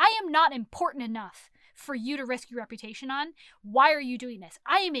 She's like, I am not important enough for you to risk your reputation on. Why are you doing this?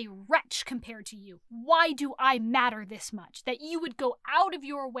 I am a wretch compared to you. Why do I matter this much that you would go out of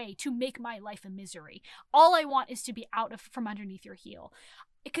your way to make my life a misery? All I want is to be out from underneath your heel.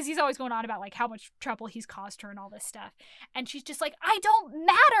 Because he's always going on about, like, how much trouble he's caused her and all this stuff. And she's just like, I don't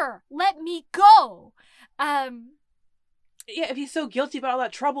matter. Let me go. Yeah, if he's so guilty about all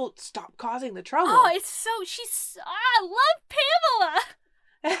that trouble, stop causing the trouble. Oh, I love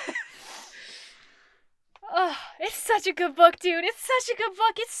Pamela. Oh, it's such a good book, dude. It's such a good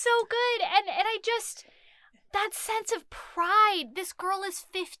book. It's so good. And I just, that sense of pride. This girl is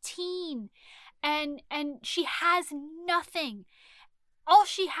 15 and she has nothing. All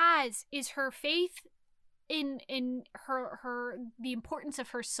she has is her faith in her the importance of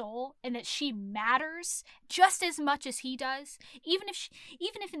her soul, and that she matters just as much as he does. Even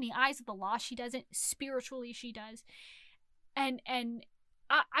if in the eyes of the law she doesn't, spiritually she does. And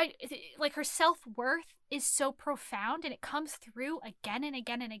I like her self-worth is so profound, and it comes through again and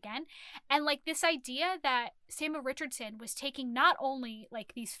again and again. And like this idea that Samuel Richardson was taking not only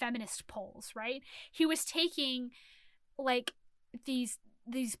like these feminist polls, right? He was taking like these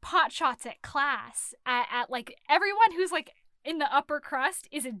pot shots at class at like everyone who's like in the upper crust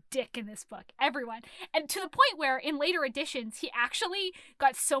is a dick in this book. Everyone. And to the point where in later editions he actually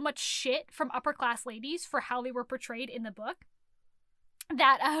got so much shit from upper class ladies for how they were portrayed in the book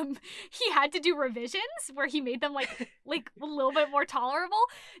that he had to do revisions where he made them like a little bit more tolerable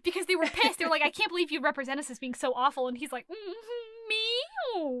because they were pissed. They were like, I can't believe you represent us as being so awful. And he's like, me?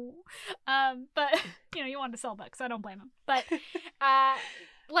 Oh. But you know, he wanted to sell books, so I don't blame him. But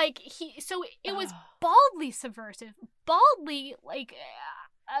like so it was baldly subversive, baldly like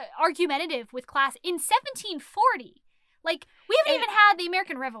argumentative with class in 1740. Like we haven't even had the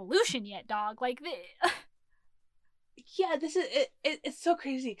American Revolution yet, dog. Like yeah, this is it's so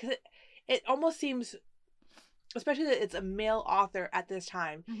crazy because it almost seems, especially that it's a male author at this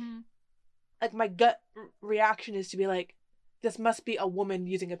time, like my gut reaction is to be like, this must be a woman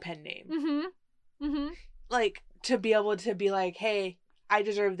using a pen name. Like to be able to be like, hey, I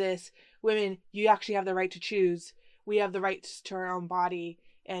deserve this. Women, you actually have the right to choose. We have the rights to our own body,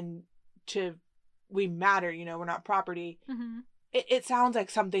 and we matter, you know, we're not property. It sounds like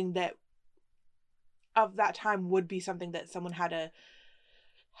something that of that time would be something that someone had to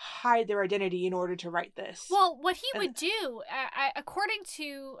hide their identity in order to write this. Well, what he would do, according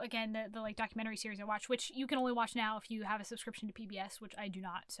to, again, the like documentary series I watched, which you can only watch now if you have a subscription to PBS, which I do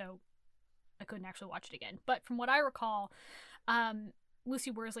not, so I couldn't actually watch it again. But from what I recall,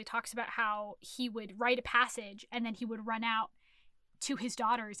 Lucy Worsley talks about how he would write a passage and then he would run out to his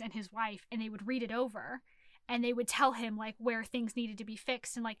daughters and his wife and they would read it over. And they would tell him, like, where things needed to be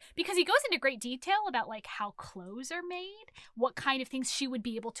fixed. And, like, because he goes into great detail about, like, how clothes are made, what kind of things she would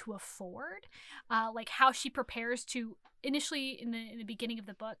be able to afford, like, how she prepares to, initially, in the beginning of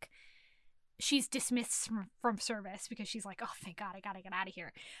the book, she's dismissed from service because she's like, oh, thank God, I gotta get out of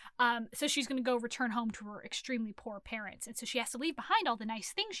here. So she's going to go return home to her extremely poor parents. And so she has to leave behind all the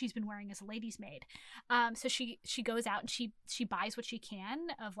nice things she's been wearing as a lady's maid. So she goes out and she buys what she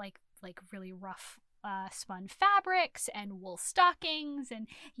can of, like really rough spun fabrics and wool stockings and,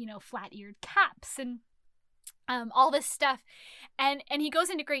 you know, flat-eared caps and all this stuff. And he goes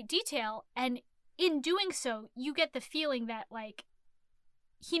into great detail, and in doing so, you get the feeling that, like,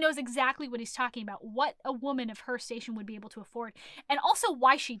 he knows exactly what he's talking about, what a woman of her station would be able to afford, and also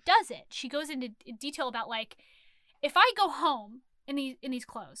why she does it. She goes into detail about, like, if I go home in these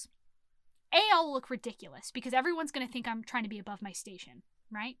clothes, A, I'll look ridiculous because everyone's going to think I'm trying to be above my station,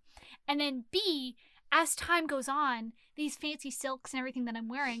 right? And then B, as time goes on, these fancy silks and everything that I'm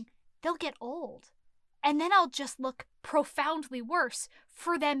wearing, they'll get old. And then I'll just look profoundly worse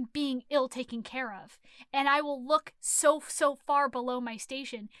for them being ill taken care of. And I will look so far below my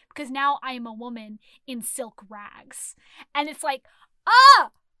station because now I am a woman in silk rags. And it's like,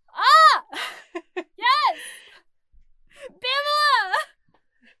 yes! Pamela!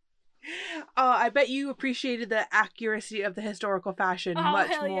 I bet you appreciated the accuracy of the historical fashion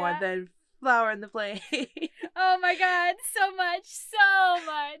much more than Flower and the Flame. Oh my God, so much.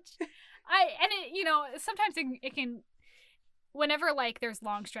 You know, sometimes it can, whenever like there's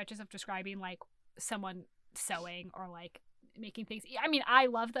long stretches of describing like someone sewing or like making things, I mean, I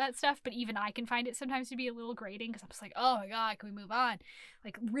love that stuff, but even I can find it sometimes to be a little grating because I'm just like, oh my God, can we move on?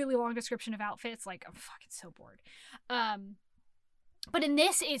 Like really long description of outfits, like I'm fucking so bored. But in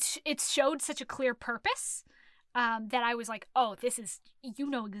this, it's showed such a clear purpose that I was like, oh, this is, you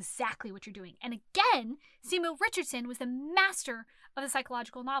know exactly what you're doing. And again, Samuel Richardson was the master of the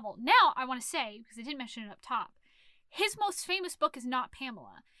psychological novel. Now, I want to say, because I didn't mention it up top, his most famous book is not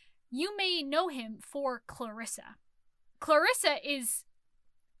Pamela. You may know him for Clarissa. Clarissa is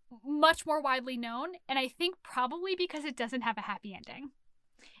much more widely known, and I think probably because it doesn't have a happy ending.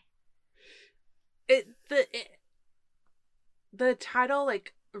 The title,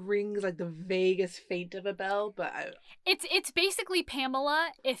 like, rings like the vaguest faint of a bell, but it's basically Pamela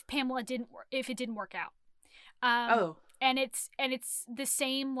if it didn't work out. And it's the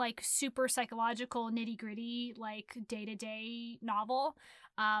same like super psychological nitty gritty like day-to-day novel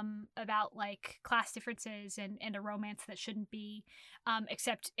about like class differences and a romance that shouldn't be,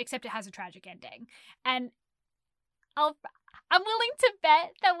 except it has a tragic ending. And I'm willing to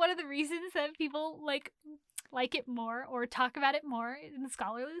bet that one of the reasons that people like it more or talk about it more in the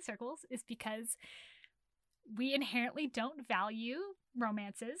scholarly circles is because we inherently don't value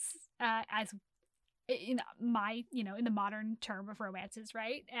romances as in the modern term of romances,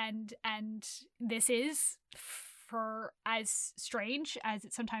 right? And this is for as strange as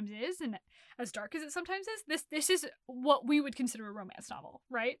it sometimes is and as dark as it sometimes is, this is what we would consider a romance novel,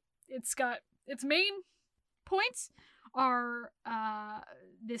 right? It's got its main points are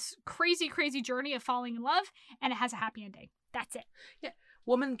this crazy journey of falling in love, and it has a happy ending. That's it. Yeah.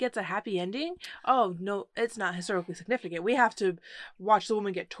 Woman gets a happy ending? Oh, no, it's not historically significant. We have to watch the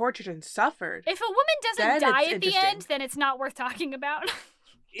woman get tortured and suffered. If a woman doesn't die at the end, then it's not worth talking about.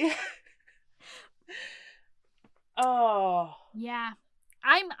 Yeah. Oh. Yeah.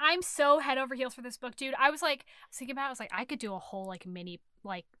 I'm so head over heels for this book, dude. I was thinking about it, I was like, I could do a whole like mini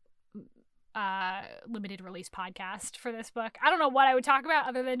like limited release podcast for this book. I don't know what I would talk about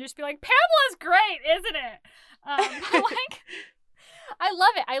other than just be like, Pamela's great, isn't it? Like, I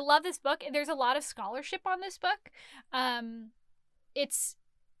love it. I love this book. There's a lot of scholarship on this book. It's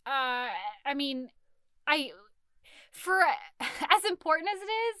I mean, for as important as it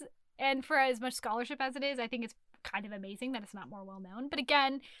is and for as much scholarship as it is, I think it's kind of amazing that it's not more well known. But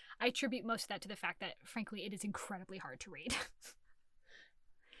again, I attribute most of that to the fact that frankly it is incredibly hard to read.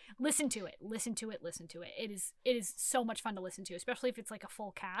 Listen to it. It is so much fun to listen to, especially if it's like a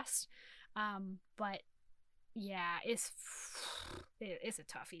full cast. But yeah, it's a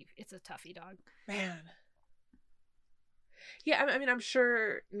toughie. It's a toughie, dog. Man. Yeah, I mean, I'm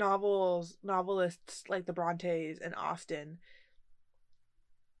sure novelists like the Brontes and Austen,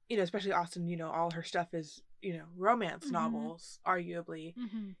 you know, especially Austen, you know, all her stuff is, you know, romance novels, arguably.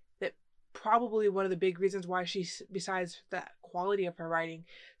 That probably one of the big reasons why she's, besides that quality of her writing,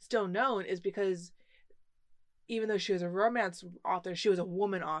 still known is because even though she was a romance author, she was a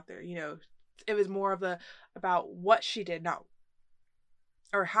woman author, you know. It was more of about what she did, not,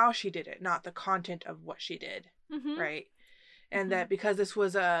 or how she did it, not the content of what she did, right? And that because this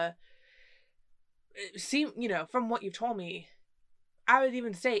was it seemed, you know, from what you've told me, I would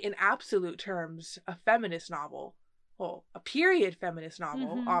even say in absolute terms, a feminist novel. Well, a period feminist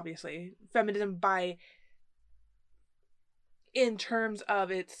novel, obviously. Feminism in terms of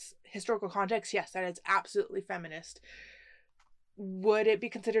its historical context, yes, that is absolutely feminist. Would it be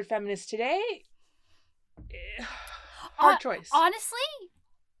considered feminist today? Hard choice. Honestly,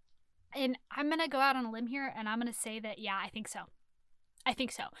 and I'm going to go out on a limb here, and I'm going to say that, yeah, I think so.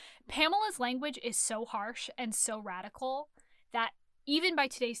 Pamela's language is so harsh and so radical that even by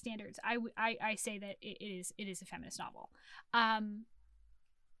today's standards, I say that it is a feminist novel,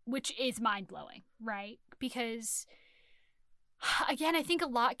 which is mind-blowing, right? Because again, I think a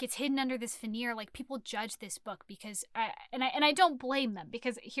lot gets hidden under this veneer. Like, people judge this book because I don't blame them,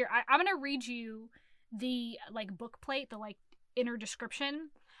 because here I'm gonna read you the like book plate, the like inner description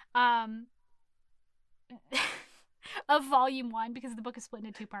of volume 1, because the book is split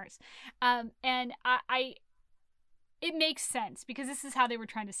into 2 parts, and it makes sense because this is how they were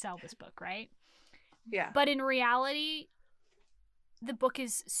trying to sell this book, right? Yeah. But in reality, the book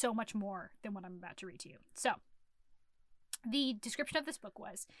is so much more than what I'm about to read to you. So the description of this book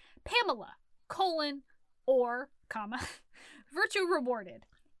was Pamela, virtue rewarded.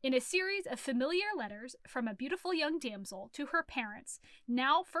 In a series of familiar letters from a beautiful young damsel to her parents,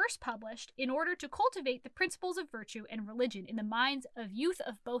 now first published in order to cultivate the principles of virtue and religion in the minds of youth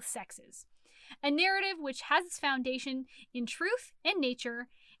of both sexes. A narrative which has its foundation in truth and nature,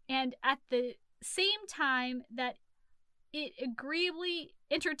 and at the same time that it agreeably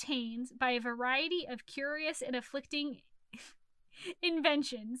entertains by a variety of curious and afflicting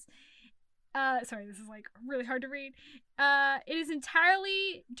inventions. Sorry, this is like really hard to read. It is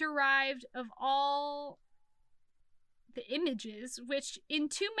entirely derived of all the images which in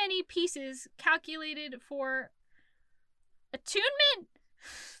too many pieces calculated for attunement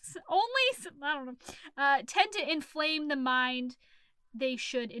only, I don't know, tend to inflame the mind they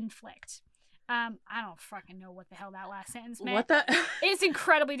should inflict. I don't fucking know what the hell that last sentence meant. What the? It's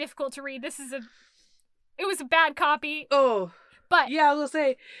incredibly difficult to read. It was a bad copy. Oh. But yeah, I was gonna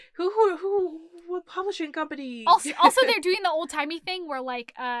say, what publishing company? Also, they're doing the old timey thing where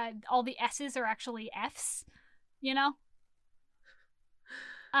like all the S's are actually F's, you know.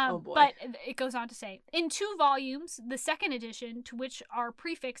 Oh boy. But it goes on to say, in 2 volumes, the second edition, to which are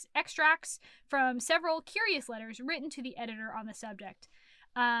prefixed extracts from several curious letters written to the editor on the subject.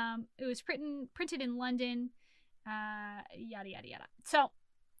 It was printed in London, yada yada yada. So.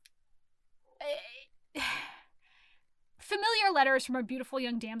 Familiar letters from a beautiful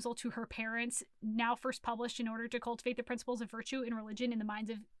young damsel to her parents, now first published in order to cultivate the principles of virtue and religion in the minds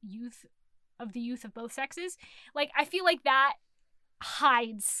of the youth of both sexes. Like, I feel like that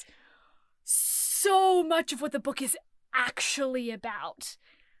hides so much of what the book is actually about.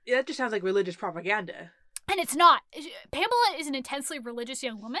 Yeah, that just sounds like religious propaganda. And it's not. Pamela is an intensely religious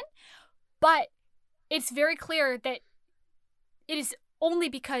young woman, but it's very clear that it is only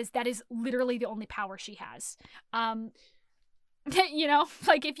because that is literally the only power she has. You know,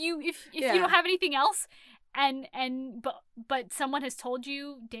 like if you don't have anything else, but someone has told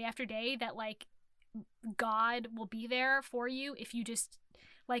you day after day that like God will be there for you if you just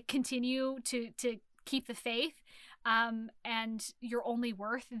like continue to keep the faith, and your only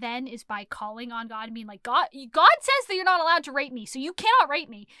worth then is by calling on God and being like, God says that you're not allowed to rape me, so you cannot rape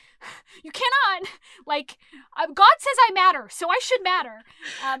me. You cannot, like, God says I matter, so I should matter.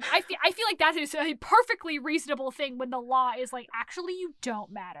 I feel like that is a perfectly reasonable thing when the law is like, actually you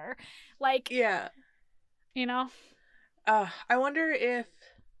don't matter. Like, yeah, you know. I wonder if,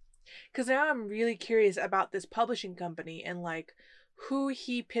 because now I'm really curious about this publishing company and like who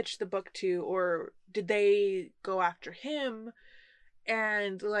he pitched the book to, or did they go after him?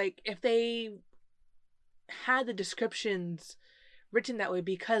 And like if they had the descriptions written that way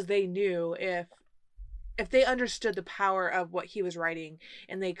because they knew, if they understood the power of what he was writing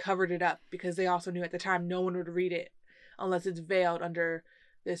and they covered it up because they also knew at the time no one would read it unless it's veiled under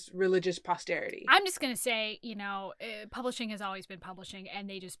this religious posterity. I'm just gonna say, you know, publishing has always been publishing, and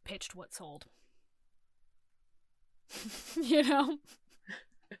they just pitched what sold. You know,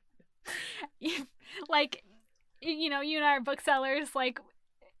 like, you know, you and I are booksellers. Like,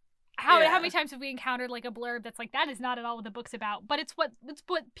 how many times have we encountered like a blurb that's like, that is not at all what the book's about, but it's what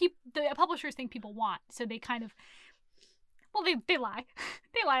the publishers think people want, so they kind of, well, they lie.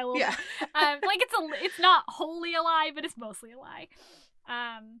 They lie a little bit. Like it's not wholly a lie, but it's mostly a lie.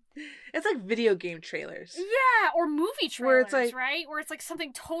 It's like video game trailers. Yeah, or movie trailers, where it's like, right? Where it's like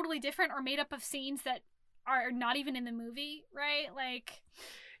something totally different or made up of scenes that are not even in the movie, right? Like,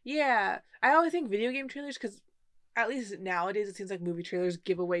 yeah, I always think video game trailers, because at least nowadays it seems like movie trailers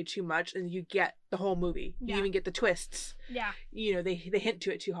give away too much and you get the whole movie. You even get the twists. Yeah. You know, they hint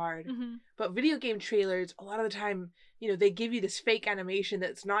to it too hard. Mm-hmm. But video game trailers, a lot of the time, you know, they give you this fake animation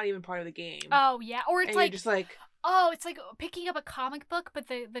that's not even part of the game. Oh, yeah. Or it's and like, you're just like, oh, it's like picking up a comic book, but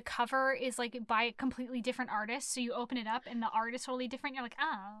the cover is like by a completely different artist. So you open it up and the art is totally different. You're like,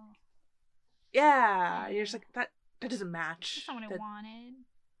 oh. Yeah. You're just like, that doesn't match. That's not what I wanted.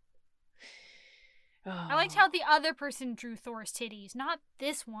 Oh. I liked how the other person drew Thor's titties, not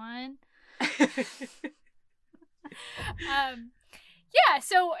this one. Yeah,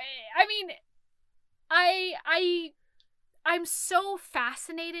 so I mean, I'm so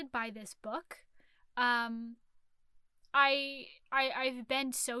fascinated by this book. I've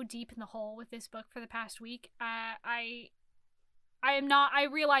been so deep in the hole with this book for the past week. I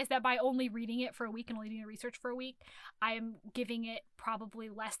realize that by only reading it for a week and only doing the research for a week, I am giving it probably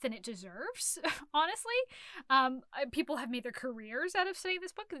less than it deserves, honestly. People have made their careers out of studying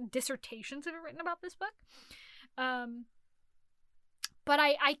this book, and dissertations have been written about this book. But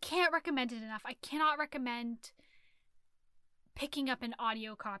I can't recommend it enough. I cannot recommend picking up an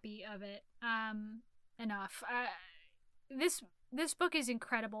audio copy of it enough. This book is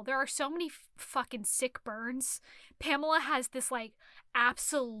incredible. There are so many fucking sick burns. Pamela has this, like,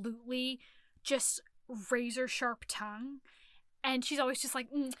 absolutely just razor sharp tongue. And she's always just like,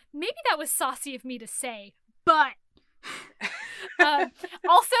 maybe that was saucy of me to say, but...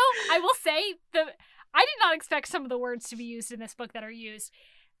 Also, I will say, I did not expect some of the words to be used in this book that are used.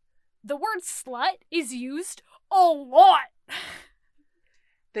 The word slut is used a lot.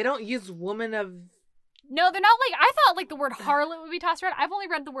 They don't use woman of... No, they're not. Like, I thought like the word harlot would be tossed around. I've only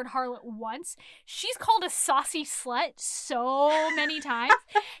read the word harlot once. She's called a saucy slut so many times.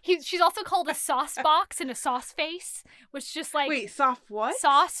 She's also called a sauce box and a sauce face, which just like... Wait, soft what?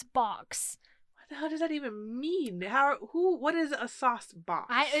 Sauce box. What the hell does that even mean? What is a sauce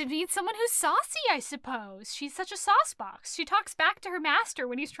box? It means someone who's saucy, I suppose. She's such a sauce box. She talks back to her master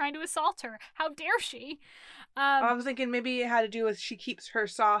when he's trying to assault her. How dare she? I was thinking maybe it had to do with she keeps her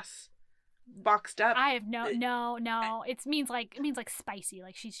sauce boxed up. I have no. It means like spicy.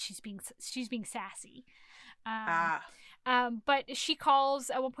 Like she's being sassy. But she calls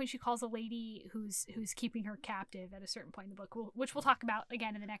at one point. She calls a lady who's keeping her captive at a certain point in the book, which we'll talk about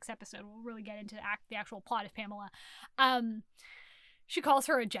again in the next episode. We'll really get into the actual plot of Pamela. She calls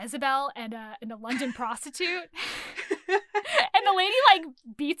her a Jezebel and a London prostitute, and the lady like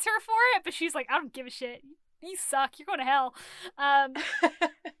beats her for it, but she's like, I don't give a shit. You suck. You're going to hell.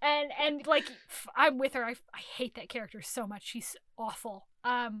 And like, I'm with her. I hate that character so much. She's awful.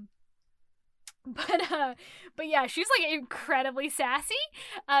 But yeah, she's like incredibly sassy.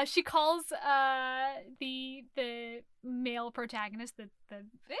 She calls the male protagonist, the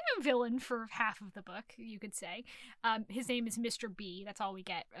villain for half of the book, you could say. His name is Mr. B. That's all we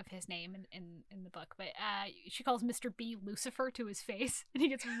get of his name in the book. But she calls Mr. B Lucifer to his face, and he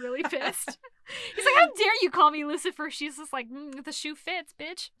gets really pissed. He's like, "How dare you call me Lucifer?" She's just like, "The shoe fits,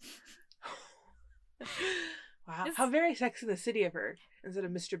 bitch." Wow, how very Sex in the City of her instead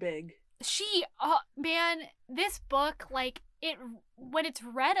of Mr. Big. Man, this book, like, it, when it's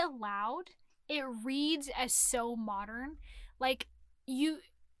read aloud, it reads as so modern. Like,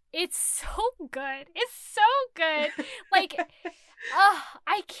 it's so good. It's so good. Like,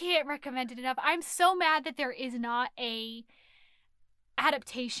 I can't recommend it enough. I'm so mad that there is not a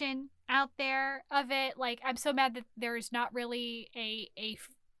adaptation out there of it. Like, I'm so mad that there is not really a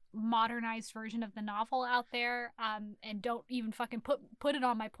modernized version of the novel out there, and don't even fucking put it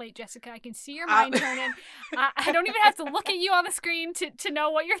on my plate, Jessica. I can see your mind turning. I don't even have to look at you on the screen to know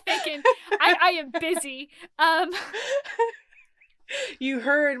what you're thinking. I am busy. You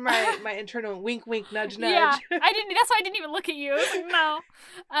heard my internal wink, wink, nudge, nudge. Yeah, I didn't. That's why I didn't even look at you. I was like, no.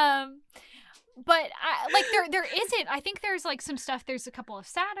 But like there isn't. I think there's like some stuff. There's a couple of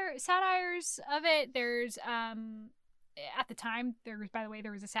satires of it. There's at the time, there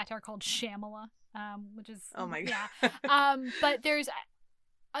was a satire called Shyamala, which is, oh my god, yeah. But there's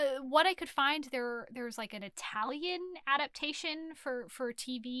what I could find, there's like an Italian adaptation for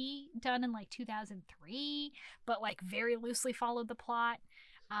TV done in like 2003, but like very loosely followed the plot.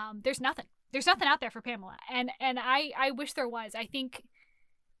 There's nothing out there for Pamela, and I wish there was. I think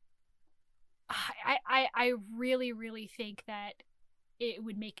I really, really think that it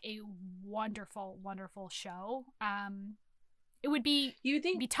would make a wonderful, wonderful show. It would be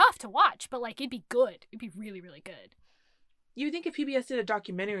be tough to watch, but like it'd be good. It'd be really, really good. You would think if PBS did a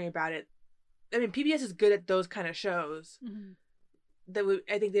documentary about it, I mean, PBS is good at those kind of shows. Mm-hmm.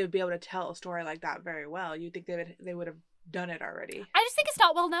 I think they would be able to tell a story like that very well. You'd think they would have done it already. I just think it's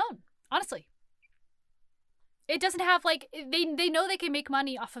not well known, honestly. It doesn't have, like, they know they can make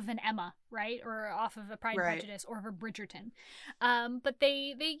money off of an Emma, right? Or off of a Pride and Prejudice, or of a Bridgerton. But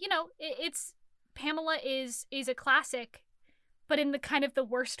they you know, it's Pamela is a classic, but in the kind of the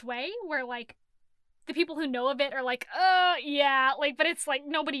worst way, where like the people who know of it are like, yeah, like, but it's like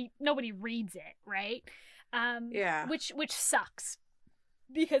nobody reads it, right? Yeah. Which sucks,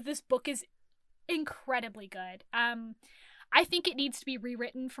 because this book is incredibly good. I think it needs to be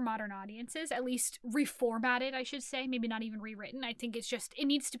rewritten for modern audiences, at least reformatted, I should say. Maybe not even rewritten. I think it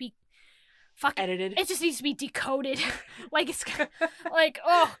needs to be fucking edited. It just needs to be decoded. Like, it's like,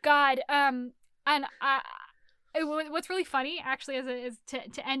 oh god. And what's really funny, actually, is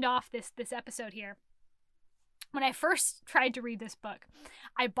to end off this episode here. When I first tried to read this book,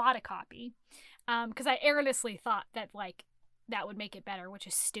 I bought a copy, because I earnestly thought that like that would make it better, which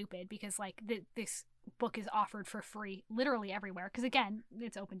is stupid, because like this book is offered for free literally everywhere, because again,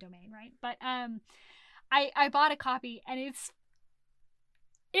 it's open domain, right? But I bought a copy, and it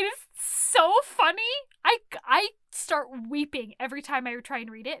is so funny. I start weeping every time I try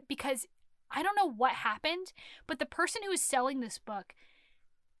and read it, because I don't know what happened, but the person who is selling this book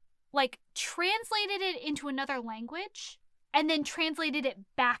like translated it into another language and then translated it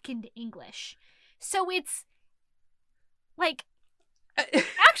back into English. So it's like,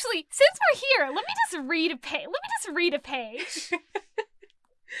 actually, since we're here, let me just read a page.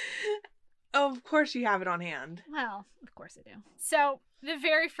 Of course you have it on hand. Well, of course I do. So, the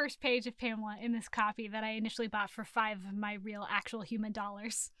very first page of Pamela in this copy that I initially bought for 5 of my real, actual human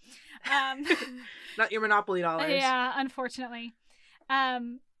dollars. Not your Monopoly dollars. Yeah, unfortunately.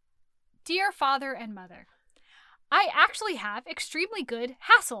 Dear father and mother, I actually have extremely good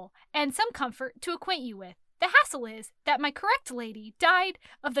hassle and some comfort to acquaint you with. The hassle is that my correct lady died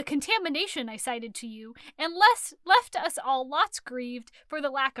of the contamination I cited to you, and left us all lots grieved for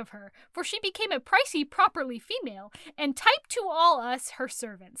the lack of her, for she became a pricey properly female, and typed to all us her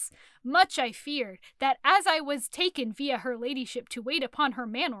servants. Much I feared that as I was taken via her ladyship to wait upon her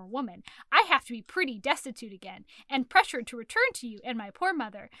man or woman, I have to be pretty destitute again, and pressured to return to you and my poor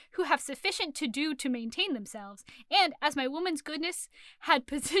mother, who have sufficient to do to maintain themselves, and as my woman's goodness had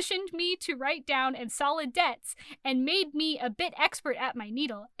positioned me to write down and solid debt, and made me a bit expert at my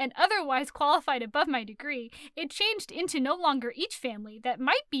needle, and otherwise qualified above my degree, it changed into no longer each family that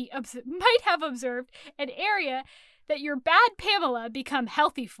might have observed an area that your bad Pamela become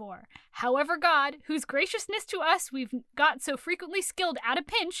healthy for. However, God, whose graciousness to us we've got so frequently skilled at a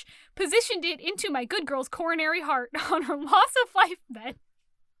pinch, positioned it into my good girl's coronary heart on her loss of life bed,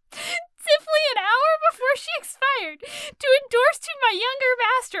 simply an hour before she expired, to endorse to my younger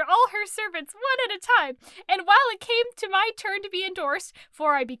master all her servants one at a time, and while it came to my turn to be endorsed,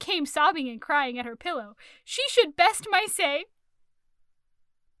 for I became sobbing and crying at her pillow, she should best my say,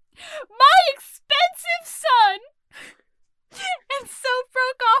 my expensive son! And so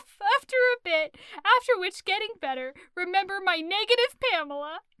broke off after a bit, after which, getting better, remember my negative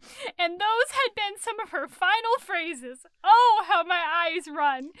Pamela, and those had been some of her final phrases. Oh, how my eyes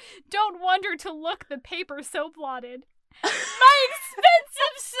run! Don't wonder to look the paper so blotted. My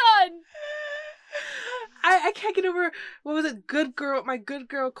expensive son! I can't get over, what was it, my good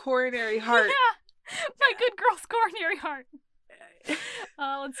girl coronary heart. Yeah, my good girl's coronary heart.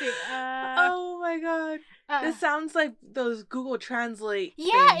 Let's see. Oh my god. This sounds like those Google Translate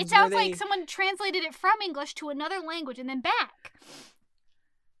Yeah, it sounds like someone translated it from English to another language and then back.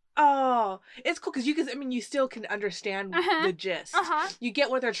 Oh, it's cool because you still can understand the gist. You get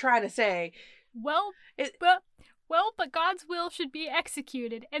what they're trying to say. Well, but God's will should be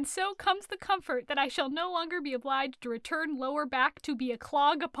executed, and so comes the comfort that I shall no longer be obliged to return lower back to be a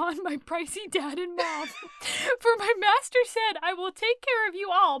clog upon my pricey dad and mom. For my master said, I will take care of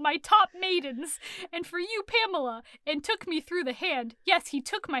you all, my top maidens, and for you, Pamela, and took me through the hand. Yes, he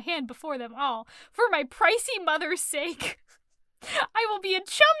took my hand before them all. For my pricey mother's sake, I will be a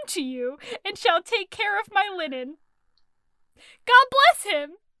chum to you, and shall take care of my linen. God bless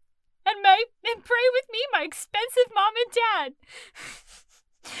him! And pray with me, my expensive mom and dad,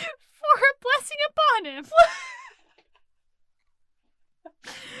 for a blessing upon him.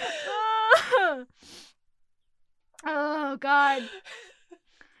 Oh, God.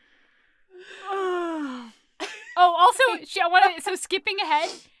 Oh, also, so skipping ahead,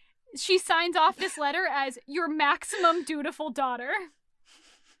 she signs off this letter as your maximum dutiful daughter.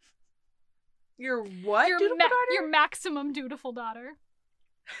 Your what? Dutiful daughter? Your maximum dutiful daughter.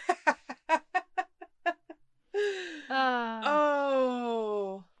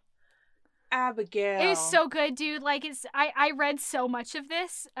 Oh, Abigail. It was so good, dude. Like, I read so much of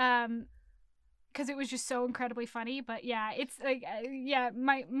this because it was just so incredibly funny. But yeah, it's like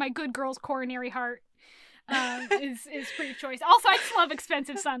my good girl's coronary heart is pretty choice. Also, I just love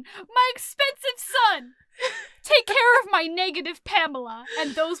expensive son. My expensive son, take care of my negative Pamela,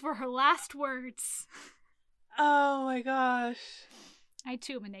 and those were her last words. Oh my gosh. I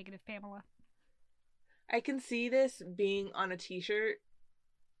too am a negative Pamela. I can see this being on a t-shirt,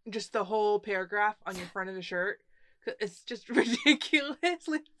 just the whole paragraph on your front of the shirt. It's just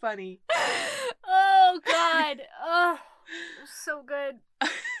ridiculously funny. Oh, God. Oh, so good.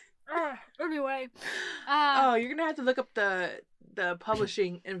 Anyway. You're going to have to look up the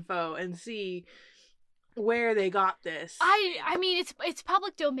publishing info and see where they got this. I mean, it's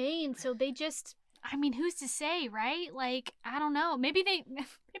public domain, so they just... I mean, who's to say, right? Like, I don't know. Maybe they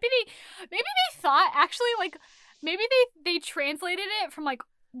thought, actually, like, maybe they translated it from, like,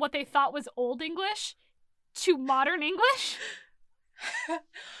 what they thought was Old English to modern English.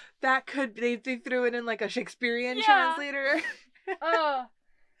 That could be, they threw it in, like, a Shakespearean translator.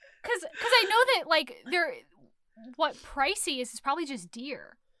 Because I know that, like, what pricey is probably just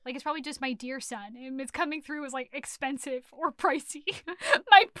dear. Like, it's probably just my dear son. And it's coming through as, like, expensive or pricey.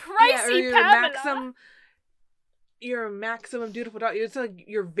 My pricey Pamela. Your maximum dutiful daughter. It's like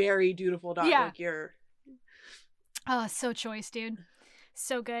your very dutiful daughter. Yeah. Like your... Oh, so choice, dude.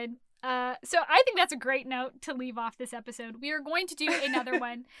 So good. So I think that's a great note to leave off this episode. We are going to do another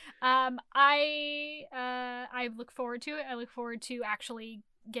one. I look forward to it. I look forward to actually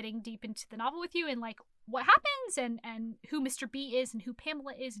getting deep into the novel with you and, like, what happens and who Mr. B is and who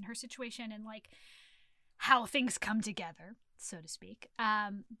Pamela is and her situation and, like, how things come together, so to speak.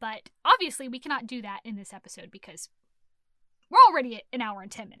 But obviously we cannot do that in this episode because we're already at an hour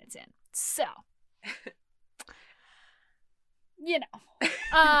and 10 minutes in. So, you know.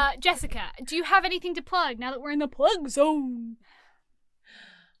 Jessica, do you have anything to plug now that we're in the plug zone?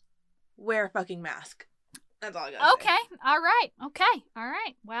 Wear a fucking mask. That's all I gotta say. Okay. All right. Okay. All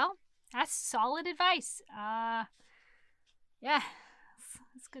right. Well, that's solid advice. Yeah.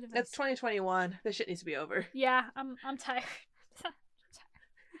 That's good advice. It's 2021. This shit needs to be over. Yeah, I'm tired. I'm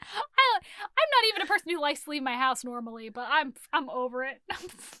not even a person who likes to leave my house normally, but I'm over it.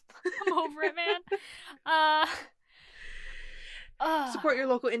 I'm over it, man. Support your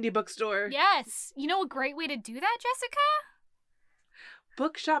local indie bookstore. Yes. You know a great way to do that, Jessica?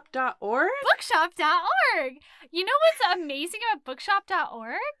 Bookshop.org? Bookshop.org. You know what's amazing about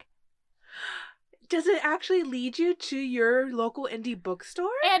bookshop.org? Does it actually lead you to your local indie bookstore?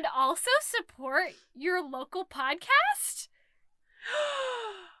 And also support your local podcast?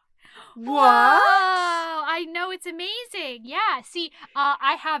 What? Whoa, I know, it's amazing. Yeah, see,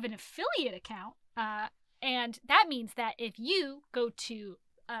 I have an affiliate account, and that means that if you go to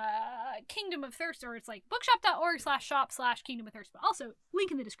Kingdom of Thirst, or it's like bookshop.org/shop/Kingdom of Thirst, but also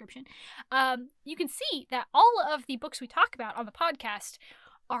link in the description. You can see that all of the books we talk about on the podcast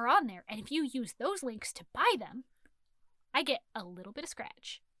are on there, and if you use those links to buy them, I get a little bit of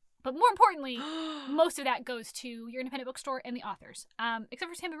scratch. But more importantly, most of that goes to your independent bookstore and the authors, except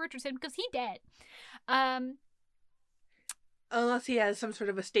for Samuel Richardson, because he dead. Unless he has some sort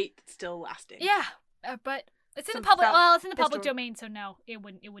of estate that's still lasting. Yeah, but it's in the public. Well, it's in the public domain, so no, it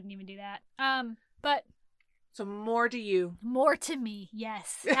wouldn't even do that. But so more to you, more to me.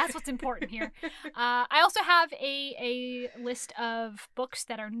 Yes, that's what's important here. I also have a list of books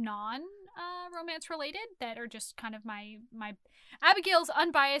that are non romance related, that are just kind of my Abigail's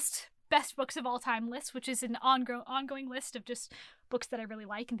unbiased best books of all time list, which is an ongoing list of just books that I really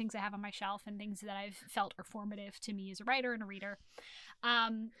like and things I have on my shelf and things that I've felt are formative to me as a writer and a reader.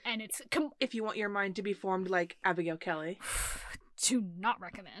 And it's if you want your mind to be formed like Abigail Kelly, do not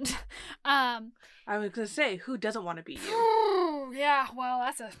recommend. I was gonna say, who doesn't want to be you? Yeah, well,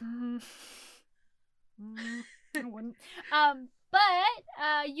 that's a I wouldn't. But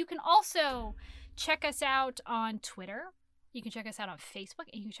you can also check us out on Twitter. You can check us out on Facebook,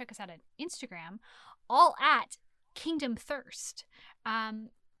 and you can check us out on Instagram, all at Kingdom Thirst.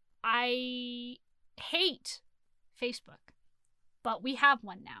 I hate Facebook, but we have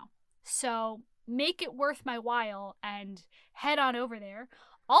one now. So make it worth my while and head on over there.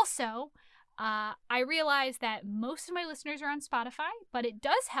 Also, I realize that most of my listeners are on Spotify, but it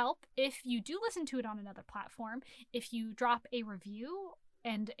does help if you do listen to it on another platform, if you drop a review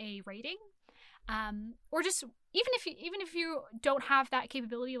and a rating. Or just even if you don't have that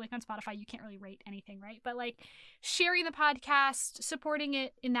capability, like on Spotify, you can't really rate anything, right? But like sharing the podcast, supporting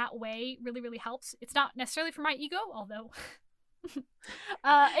it in that way really, really helps. It's not necessarily for my ego, although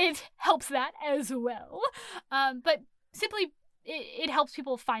it helps that as well. But simply it helps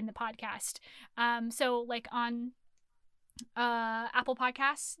people find the podcast. So like on Apple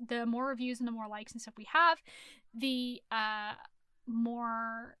Podcasts, the more reviews and the more likes and stuff we have, the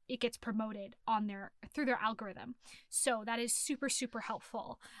more it gets promoted on through their algorithm. So that is super, super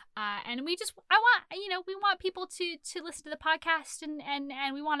helpful. And we want people to listen to the podcast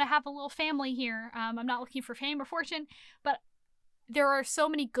and we want to have a little family here. I'm not looking for fame or fortune, but there are so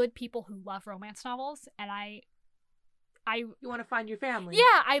many good people who love romance novels, and you want to find your family.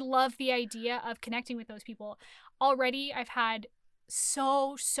 Yeah, I love the idea of connecting with those people. Already I've had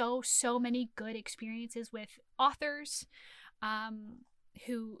so many good experiences with authors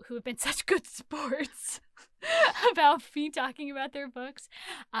who have been such good sports about me talking about their books.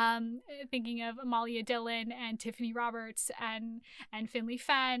 Thinking of Amalia Dillon and Tiffany Roberts and Finley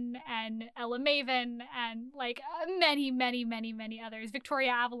Fenn and Ella Maven and like many others.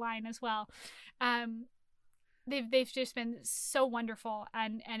 Victoria Aveline as well. They've just been so wonderful,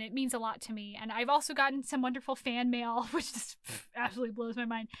 and it means a lot to me. And I've also gotten some wonderful fan mail, which just absolutely blows my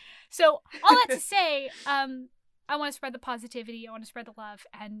mind. So all that to say, I want to spread the positivity. I want to spread the love,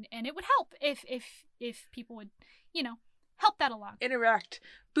 and it would help if people would, help that along. Interact,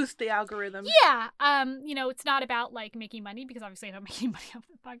 boost the algorithm. Yeah. It's not about like making money, because obviously I don't make any money off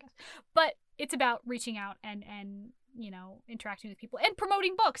the podcast, but it's about reaching out and interacting with people and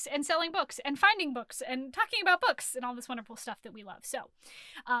promoting books and selling books and finding books and talking about books and all this wonderful stuff that we love. So,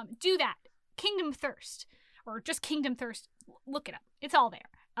 do that. Kingdom Thirst, or just Kingdom Thirst. Look it up. It's all there.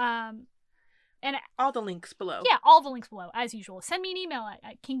 And all the links below. Yeah, all the links below, as usual. Send me an email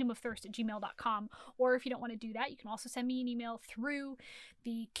at kingdomofthirst@gmail.com. Or if you don't want to do that, you can also send me an email through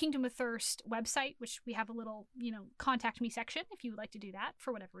the Kingdom of Thirst website, which we have a little, contact me section if you would like to do that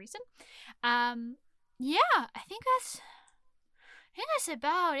for whatever reason. Yeah, I think that's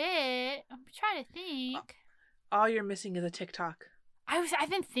about it. I'm trying to think. All you're missing is a TikTok.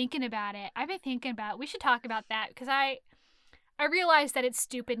 I've been thinking about it. We should talk about that, because I realize that it's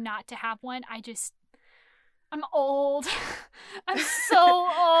stupid not to have one. I'm old. I'm so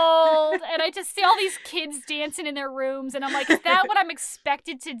old. And I just see all these kids dancing in their rooms, and I'm like, is that what I'm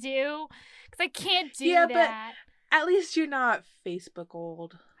expected to do? Because I can't do that. But at least you're not Facebook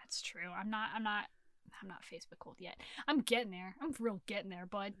old. That's true. I'm not Facebook old yet. I'm getting there. I'm real getting there,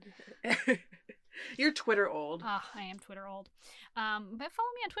 bud. You're Twitter old. I am Twitter old. But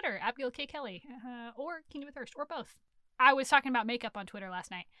follow me on Twitter, Abigail K. Kelly, or Kingdom of Thirst, or both. I was talking about makeup on Twitter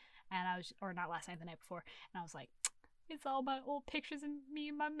last night, or not last night, the night before, and I was like, it's all my old pictures of me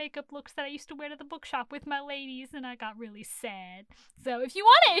and my makeup looks that I used to wear to the bookshop with my ladies, and I got really sad. So if you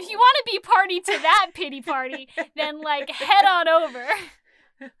want to be party to that pity party, then like head on over.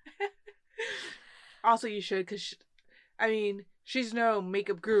 Also, you should, because she's no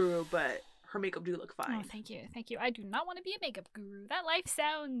makeup guru, but her makeup do look Oh, fine. thank you. Thank you. I do not want to be a makeup guru. That life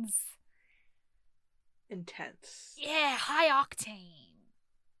sounds... intense. Yeah, high octane.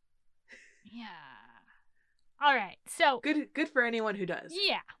 Yeah. All right, so... Good for anyone who does.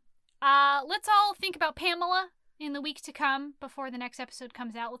 Yeah. Let's all think about Pamela in the week to come before the next episode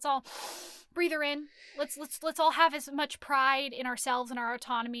comes out. Let's all breathe her in. Let's all have as much pride in ourselves and our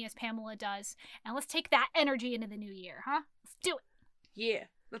autonomy as Pamela does. And let's take that energy into the new year, huh? Let's do it. Yeah.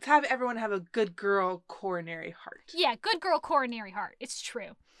 Let's have everyone have a good girl coronary heart. Yeah, good girl coronary heart. It's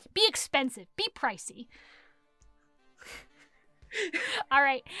true. Be expensive. Be pricey. All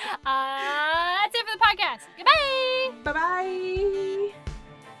right. That's it for the podcast. Goodbye. Bye-bye.